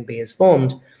precipitates, A and B, is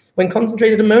formed. When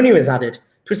concentrated ammonia is added,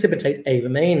 precipitate A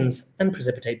remains and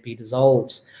precipitate B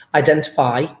dissolves.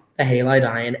 Identify the halide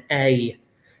ion A.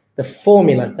 The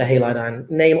formula, the halide ion,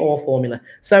 name or formula.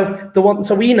 So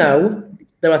we know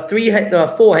there are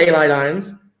 4 halide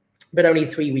ions, but only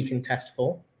 3 we can test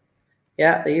for.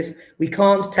 Yeah, these. We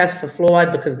can't test for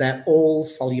fluoride because they're all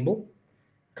soluble.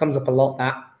 Comes up a lot,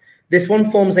 that. This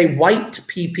one forms a white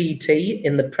PPT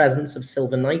in the presence of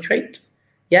silver nitrate.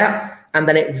 Yeah, and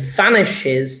then it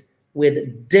vanishes with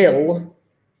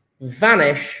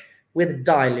vanish with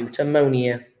dilute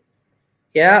ammonia.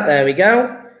 Yeah, there we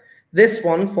go. This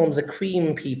one forms a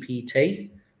cream PPT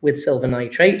with silver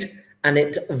nitrate, and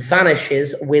it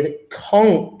vanishes with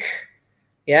conch.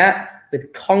 Yeah,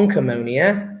 with conch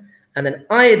ammonia. And then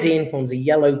iodine forms a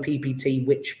yellow PPT,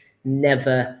 which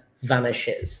never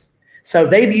vanishes. So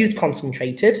they've used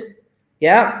concentrated.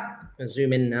 Yeah, I'll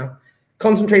zoom in now.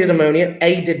 Concentrated ammonia,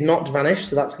 A did not vanish,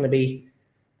 so that's going to be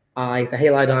I. The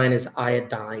halide ion is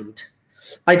iodide.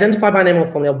 Identify by name or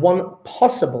formula 1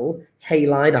 possible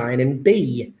halide ion in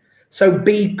B. So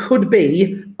B could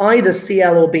be either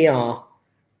Cl or Br.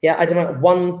 Yeah, I don't know,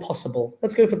 1 possible.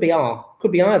 Let's go for Br.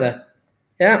 Could be either.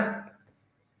 Yeah.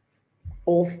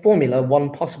 Or formula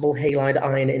 1 possible halide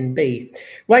ion in B.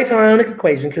 Write an ionic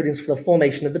equation including for the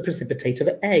formation of the precipitate of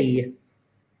A.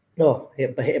 Oh,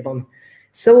 hit a button.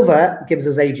 Silver gives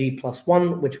us Ag plus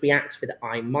 1, which reacts with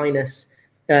I minus,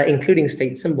 including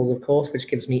state symbols, of course, which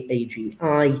gives me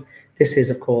AgI. This is,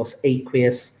 of course,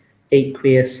 aqueous,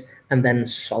 and then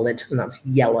solid, and that's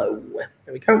yellow.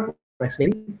 There we go. Nice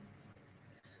and easy.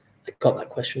 I got that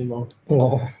question wrong.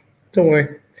 Oh, don't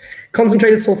worry.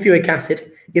 Concentrated sulfuric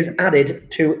acid is added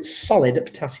to solid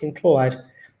potassium chloride.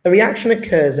 A reaction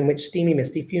occurs in which steamy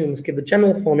misty fumes give the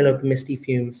general formula of the misty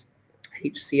fumes,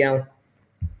 HCl.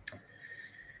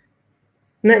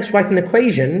 Next, write an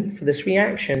equation for this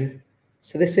reaction.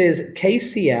 So this is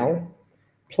KCl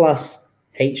plus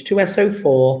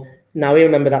H2SO4. Now we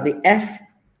remember that the F,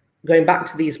 going back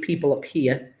to these people up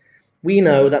here, we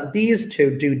know that these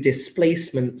two do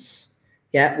displacements,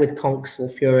 yeah, with conch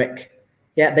sulfuric.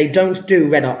 Yeah, they don't do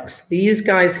redox. These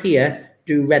guys here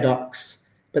do redox,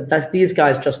 but these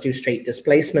guys just do straight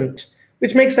displacement,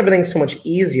 which makes everything so much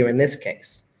easier in this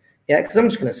case. Yeah, because I'm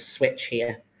just going to switch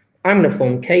here. I'm going to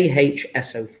form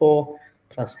KHSO4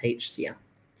 plus HCl.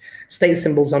 State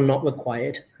symbols are not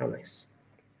required. How nice.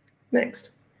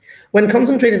 Next. When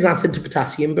concentrated acid to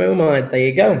potassium bromide, there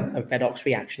you go, a redox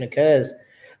reaction occurs.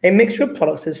 A mixture of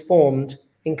products is formed,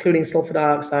 including sulfur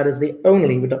dioxide as the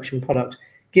only reduction product.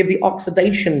 Give the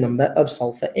oxidation number of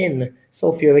sulfur in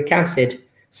sulfuric acid.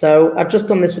 So I've just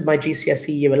done this with my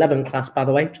GCSE Year 11 class, by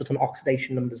the way, just on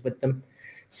oxidation numbers with them.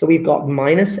 So we've got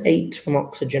 -8 from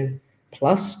oxygen,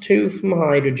 +2 from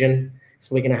hydrogen.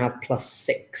 So we're going to have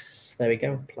 +6. There we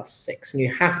go, +6. And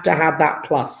you have to have that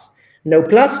plus. No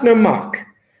plus, no mark.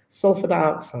 Sulfur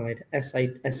dioxide,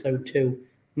 SO2,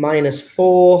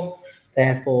 -4,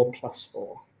 therefore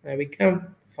 +4. There we go,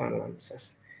 final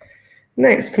answers.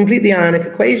 Next, complete the ionic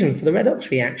equation for the redox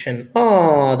reaction.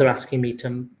 Oh, they're asking me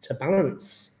to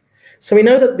balance. So we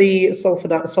know that the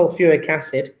sulfuric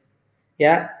acid,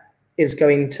 yeah, is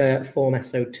going to form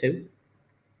SO2.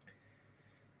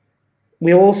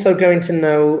 We're also going to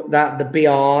know that the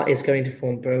Br is going to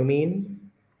form bromine.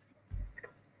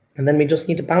 And then we just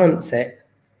need to balance it.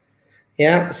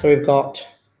 Yeah, so we've got,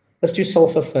 let's do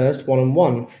sulfur first, 1 and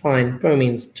 1. Fine,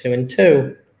 bromine's 2 and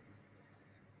 2.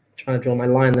 Trying to draw my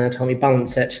line there to help me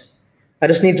balance it. I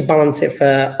just need to balance it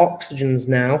for oxygens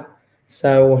now.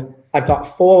 So I've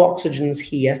got 4 oxygens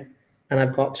here, and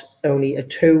I've got only a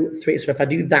 2, 3. So if I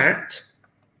do that,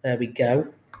 there we go.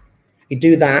 We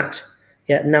do that.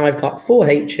 Yeah, now I've got 4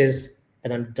 H's,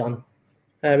 and I'm done.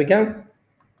 There we go.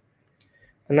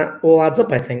 And that all adds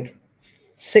up, I think.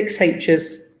 6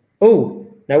 H's. Oh,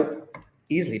 nope.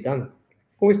 Easily done.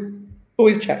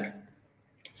 Always check.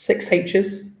 6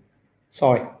 H's.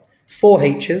 Sorry. 4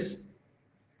 H's.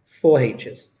 4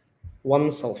 H's. 1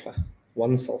 sulfur.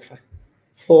 1 sulfur.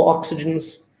 4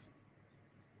 oxygens,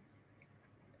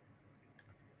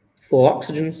 4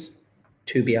 oxygens,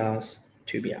 2 Brs,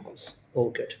 2 Brs.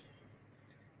 All good.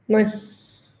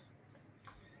 Nice.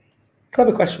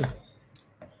 Clever question.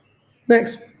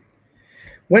 Next.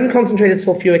 When concentrated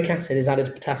sulfuric acid is added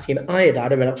to potassium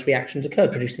iodide, a redox reaction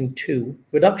occurs, producing 2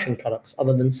 reduction products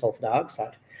other than sulfur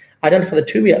dioxide. Identify the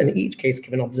 2 in each case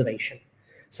given observation.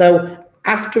 So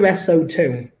after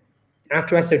SO2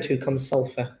 comes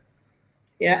sulfur.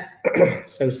 Yeah,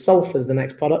 so sulfur is the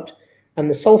next product, and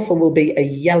the sulfur will be a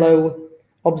yellow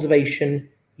observation,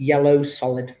 yellow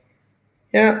solid.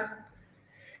 Yeah.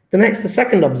 The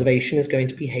second observation is going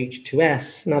to be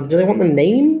H2S. Now, do they want the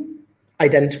name?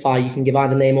 Identify, you can give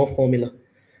either name or formula.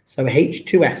 So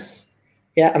H2S,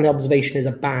 yeah, and the observation is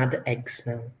a bad egg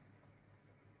smell.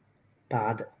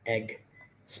 Bad egg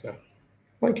smell.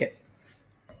 Like it.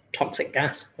 Toxic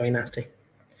gas, very nasty.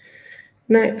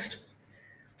 Next,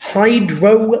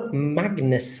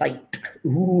 hydromagnesite.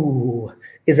 Ooh,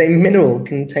 is a mineral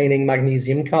containing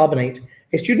magnesium carbonate.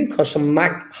 A student crushed some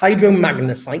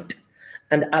hydromagnesite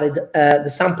and added the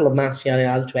sample of mass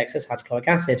added to excess hydrochloric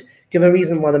acid. Give a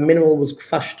reason why the mineral was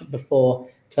crushed before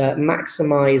to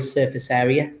maximize surface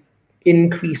area,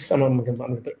 increase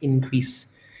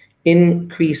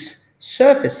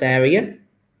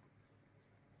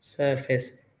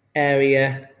surface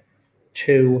area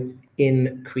to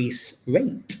increase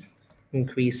rate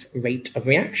of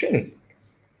reaction.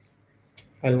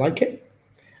 I like it.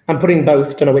 I'm putting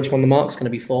both, don't know which one the mark's going to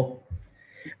be for.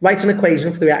 Write an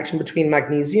equation for the reaction between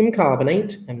magnesium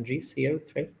carbonate,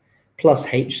 MgCO3, plus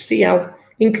HCl,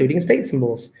 including state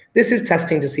symbols. This is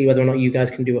testing to see whether or not you guys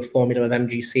can do a formula of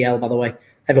MgCl, by the way.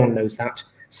 Everyone knows that.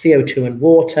 CO2 and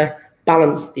water,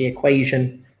 balance the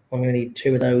equation. I'm going to need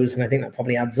 2 of those, and I think that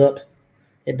probably adds up.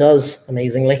 It does,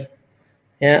 amazingly.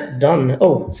 Yeah, done.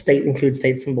 Oh, state includes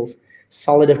state symbols.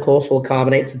 Solid, of course, all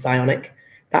carbonates, it's ionic.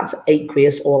 That's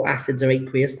aqueous, all acids are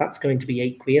aqueous. That's going to be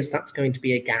aqueous, that's going to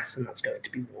be a gas, and that's going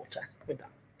to be water with that.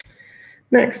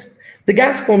 Next, the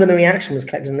gas formed in the reaction was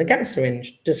collected in the gas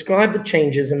syringe. Describe the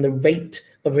changes in the rate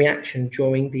of reaction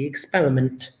during the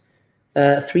experiment.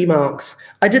 3 marks.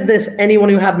 I did this. Anyone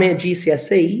who had me at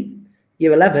GCSE,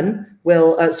 year 11,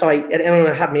 will, anyone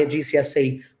who had me at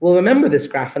GCSE will remember this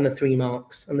graph and the 3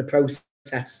 marks and the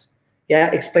process. Yeah,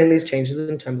 explain these changes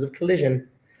in terms of collision.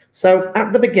 So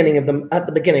at the beginning,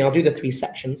 I'll do the 3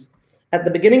 sections. At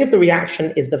the beginning of the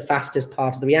reaction is the fastest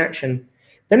part of the reaction.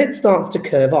 Then it starts to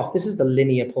curve off. This is the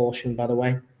linear portion, by the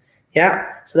way. Yeah,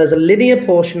 so there's a linear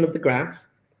portion of the graph.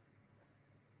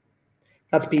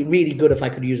 That'd be really good if I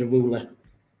could use a ruler.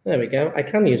 There we go. I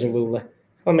can use a ruler.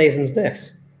 How amazing is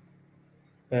this?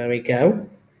 There we go.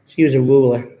 Let's use a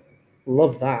ruler.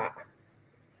 Love that.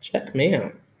 Check me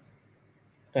out.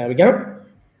 There we go.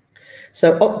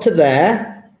 So up to there.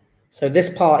 So this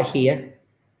part here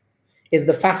is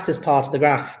the fastest part of the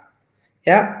graph.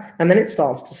 Yeah, and then it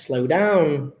starts to slow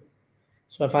down.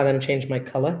 So if I then change my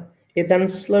color, it then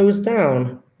slows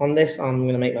down on this. I'm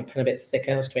going to make my pen a bit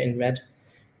thicker. Let's do it in red.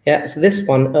 Yeah, so this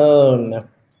one, oh no.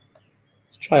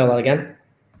 Let's try all that again.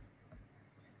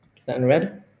 Do that in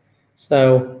red.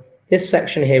 So this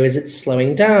section here is it's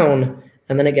slowing down,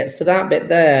 and then it gets to that bit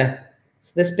there.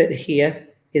 So this bit here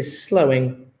is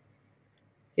slowing.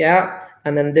 Yeah.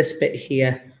 And then this bit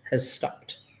here has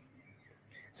stopped.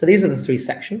 So these are the 3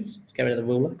 sections. Let's get rid of the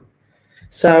ruler.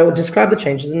 So describe the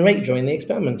changes in rate during the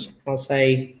experiment. I'll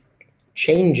say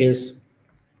changes.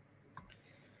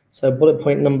 So bullet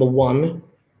point number 1.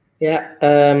 Yeah.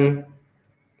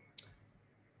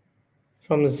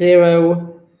 From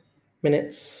 0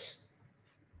 minutes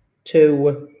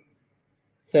to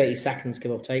 30 seconds,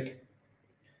 give or take,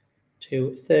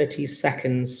 to 30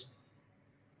 seconds.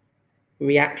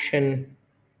 Reaction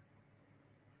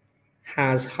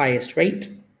has highest rate.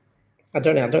 I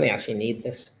don't think I actually need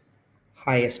this.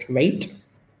 Highest rate.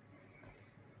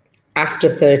 After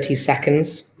 30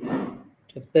 seconds,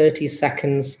 to 30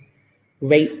 seconds,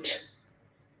 rate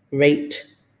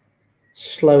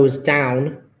slows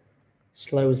down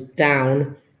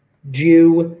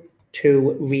due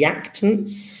to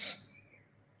reactants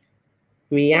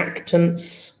being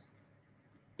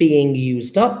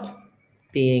used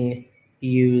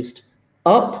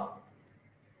up,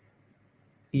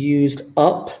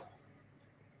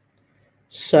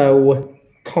 so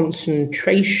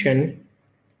concentration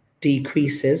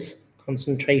decreases,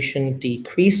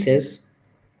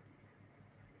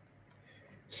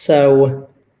 so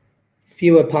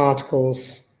fewer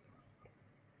particles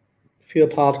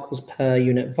per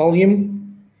unit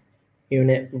volume,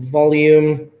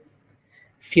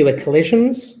 fewer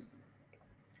collisions,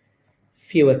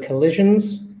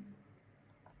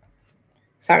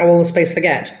 Is that all the space I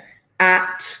get?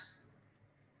 At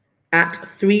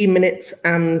 3 minutes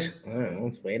and, oh,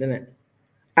 that's weird, isn't it?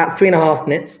 At 3.5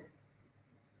 minutes,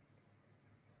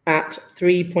 at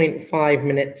 3.5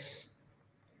 minutes,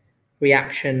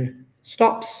 reaction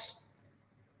stops.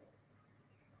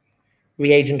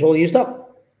 Reagent all used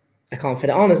up. I can't fit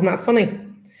it on, isn't that funny?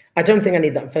 I don't think I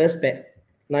need that first bit.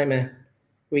 Nightmare.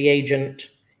 Reagent.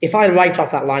 If I write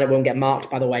off that line, it won't get marked,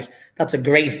 by the way. That's a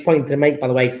great point to make, by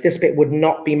the way. This bit would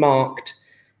not be marked.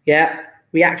 Yeah.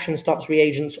 Reaction stops,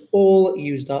 reagents all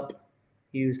used up.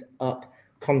 Used up.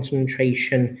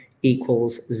 Concentration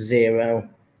equals 0.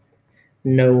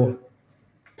 No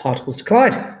particles to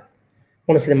collide. I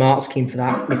want to see the mark scheme for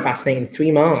that. It'd be fascinating.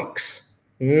 3 marks.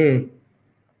 Use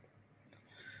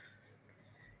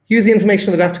the information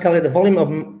on the graph to calculate the volume of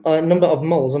number of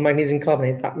moles of magnesium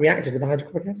carbonate that reacted with the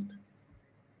hydrochloric acid.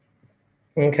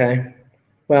 Okay.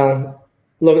 Well,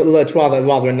 look, it's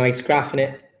rather a nice graph in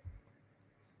it.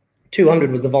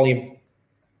 200 was the volume.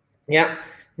 Yeah.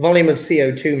 Volume of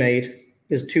CO2 made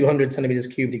is 200 centimeters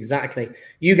cubed exactly.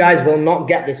 You guys will not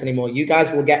get this anymore. You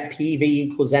guys will get PV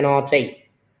equals nRT.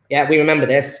 Yeah, we remember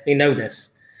this. We know this.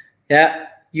 Yeah,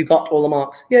 you got all the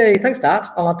marks. Yay, thanks, Dad.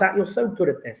 Oh, Dad, you're so good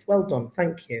at this. Well done.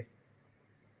 Thank you.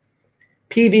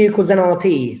 PV equals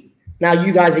nRT. Now,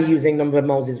 you guys are using number of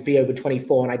moles is V over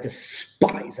 24, and I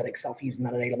despise that Excel for using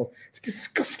that at A level. It's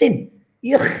disgusting.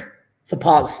 Yuck. For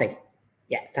parts C.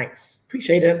 Yeah, thanks.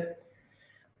 Appreciate it.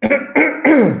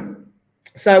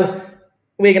 So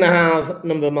we're going to have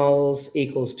number of moles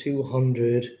equals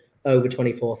 200 over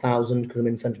 24,000 because I'm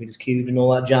in centimeters cubed and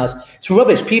all that jazz. It's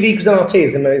rubbish. PV equals nRT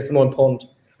is the more important.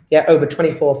 Yeah, over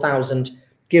 24,000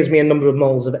 gives me a number of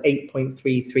moles of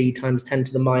 8.33 times 10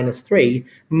 to the minus 3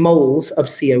 moles of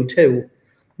CO2.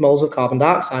 Moles of carbon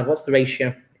dioxide. What's the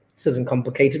ratio? This isn't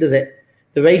complicated, is it?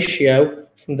 The ratio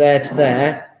from there to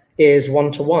there is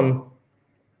 1 to 1.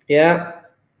 Yeah.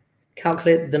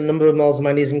 Calculate the number of moles of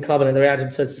magnesium carbonate that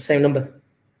reacted, so it's the same number.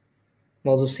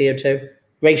 Moles of CO2.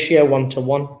 Ratio 1 to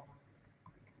 1.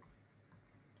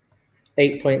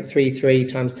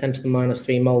 8.33 times 10 to the minus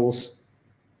 3 moles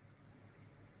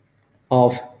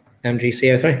of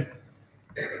MgCO3.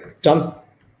 Done.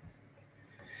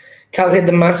 Calculate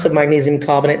the mass of magnesium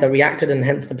carbonate that reacted and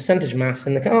hence the percentage mass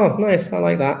in the... Oh, nice. I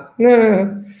like that.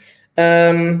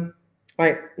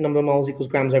 Right. Number of moles equals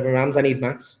grams over rams. I need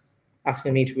mass.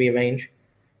 Asking me to rearrange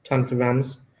times the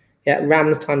rams. Yeah,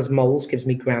 rams times moles gives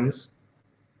me grams.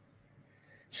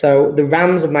 So the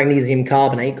rams of magnesium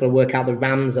carbonate, got to work out the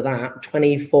rams of that.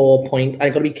 24 point,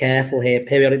 I've got to be careful here.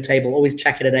 Periodic table, always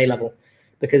check it at A level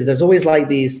because there's always like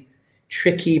these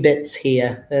tricky bits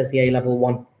here. There's the A level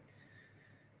one.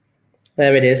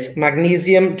 There it is.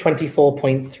 Magnesium,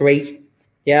 24.3.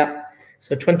 Yeah.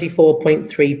 So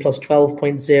 24.3 plus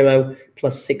 12.0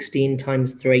 plus 16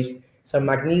 times 3. So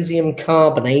magnesium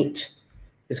carbonate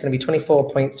is going to be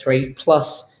 24.3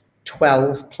 plus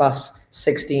 12 plus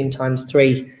 16 times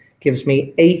 3 gives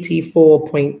me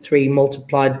 84.3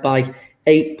 multiplied by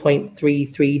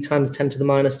 8.33 times 10 to the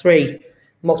minus 3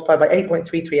 multiplied by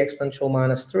 8.33 exponential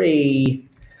minus 3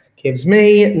 gives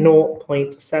me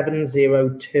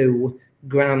 0.702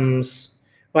 grams.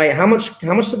 Right, how much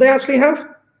do they actually have?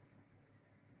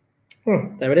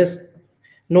 Oh, there it is.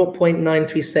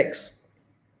 0.936.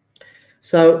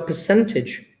 So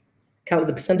percentage, calculate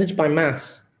the percentage by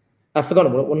mass. I've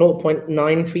forgotten what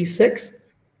 0.936.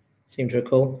 Seem to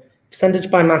recall.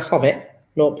 Percentage by mass of it,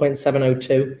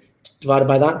 0.702 divided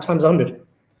by that times 100.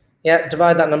 Yeah,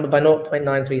 divide that number by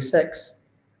 0.936.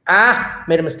 Ah,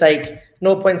 made a mistake.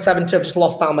 0.72. I've just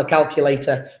lost that on my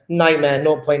calculator. Nightmare.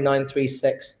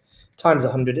 0.936 times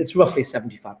 100. It's roughly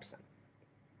 75%.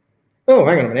 Oh,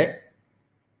 hang on a minute.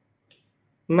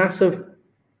 Massive.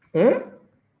 Huh?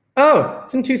 Oh,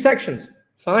 it's in 2 sections.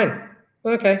 Fine.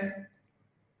 Okay.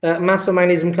 Mass of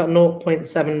magnesium cut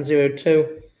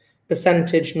 0.702.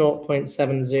 Percentage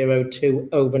 0.702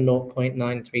 over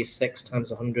 0.936 times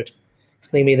 100. It's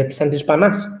going to give me the percentage by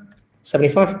mass.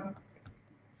 75.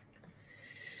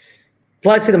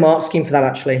 Apply to the mark scheme for that,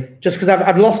 actually. Just because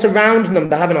I've lost a round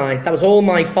number, haven't I? That was all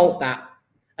my fault, that.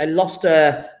 I lost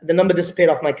the number disappeared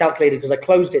off my calculator because I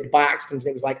closed it by accident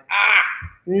and it was like,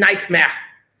 nightmare.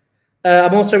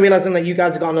 I'm also realizing that you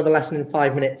guys have got another lesson in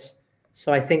 5 minutes.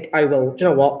 So I think I will, do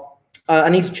you know what? I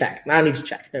need to check. I need to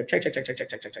check. No, check.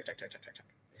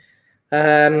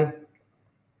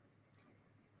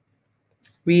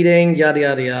 Reading, yada,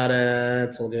 yada, yada.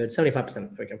 It's all good. 75%. There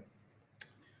we go.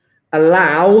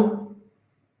 Allow.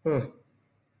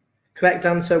 Correct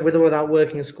answer with or without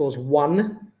working scores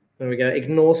 1. There we go.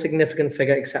 Ignore significant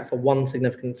figure except for 1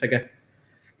 significant figure.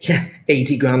 Yeah,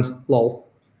 80 grams. Lol.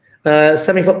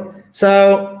 74.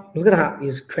 So look at that.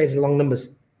 Use crazy long numbers.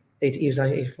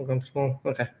 84 grams small.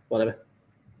 Okay, whatever.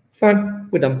 Fine,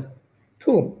 we're done.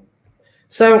 Cool.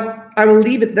 So I will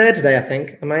leave it there today, I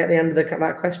think. Am I at the end of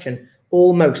that question?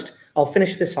 Almost. I'll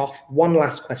finish this off. One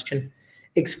last question.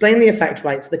 Explain the effect,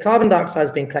 right? So the carbon dioxide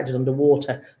is being collected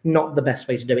underwater. Not the best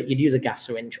way to do it. You'd use a gas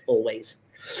syringe always.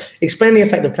 Explain the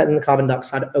effect of collecting the carbon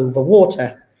dioxide over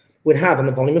water would have on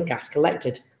the volume of gas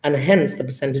collected, and hence the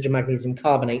percentage of magnesium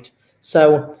carbonate.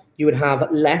 So you would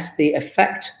have less the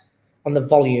effect on the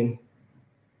volume.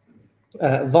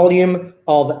 Volume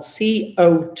of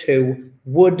CO2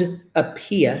 would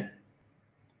appear,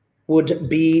 would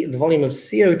be, the volume of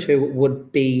CO2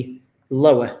 would be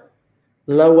lower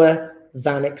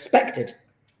than expected.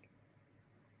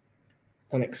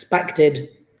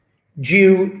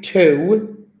 Due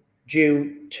to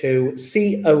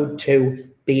CO2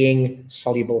 being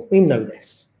soluble. We know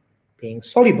this, being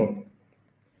soluble.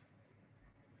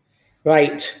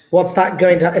 Right, what's that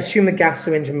going to, assume the gas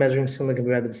syringe and measuring cylinder can be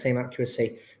read with the same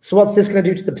accuracy. So what's this going to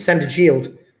do to the percentage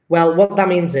yield? Well, what that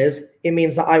means is, it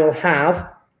means that I will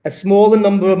have a smaller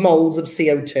number of moles of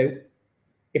CO2.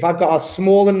 If I've got a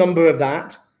smaller number of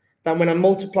that, then when I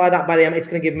multiply that by the M, it's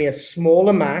going to give me a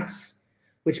smaller mass,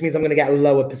 which means I'm going to get a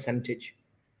lower percentage.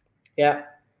 Yeah.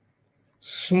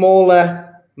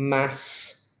 Smaller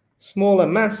mass of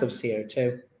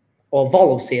CO2, or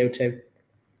vol of CO2,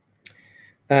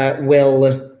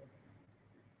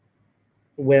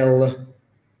 will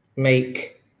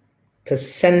make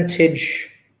percentage,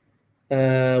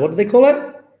 what do they call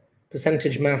it?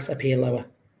 Percentage mass appear lower.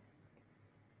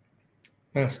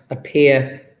 Mass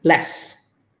appear less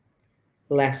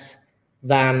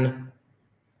than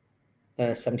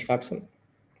 75%.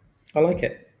 I like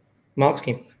it. Mark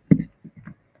scheme.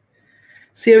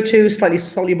 CO2 slightly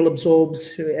soluble,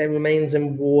 absorbs, it remains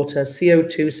in water.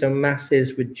 CO2, so mass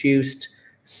is reduced,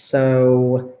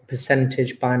 so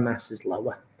percentage by mass is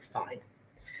lower. Fine.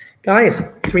 Guys,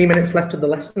 3 minutes left of the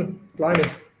lesson. Blimey.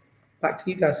 Back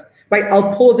to you guys. Right,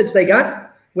 I'll pause it today, guys.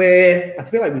 I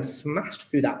feel like we've smashed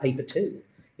through that paper too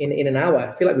in an hour.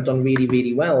 I feel like we've done really,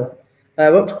 really well.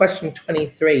 We're up to question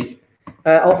 23.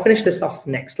 I'll finish this off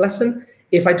next lesson.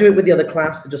 If I do it with the other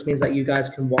class, it just means that you guys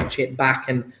can watch it back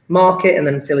and mark it and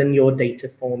then fill in your data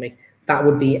for me. That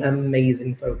would be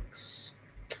amazing, folks.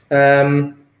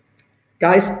 Guys,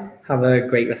 have a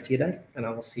great rest of your day, and I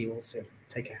will see you all soon.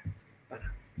 Take care.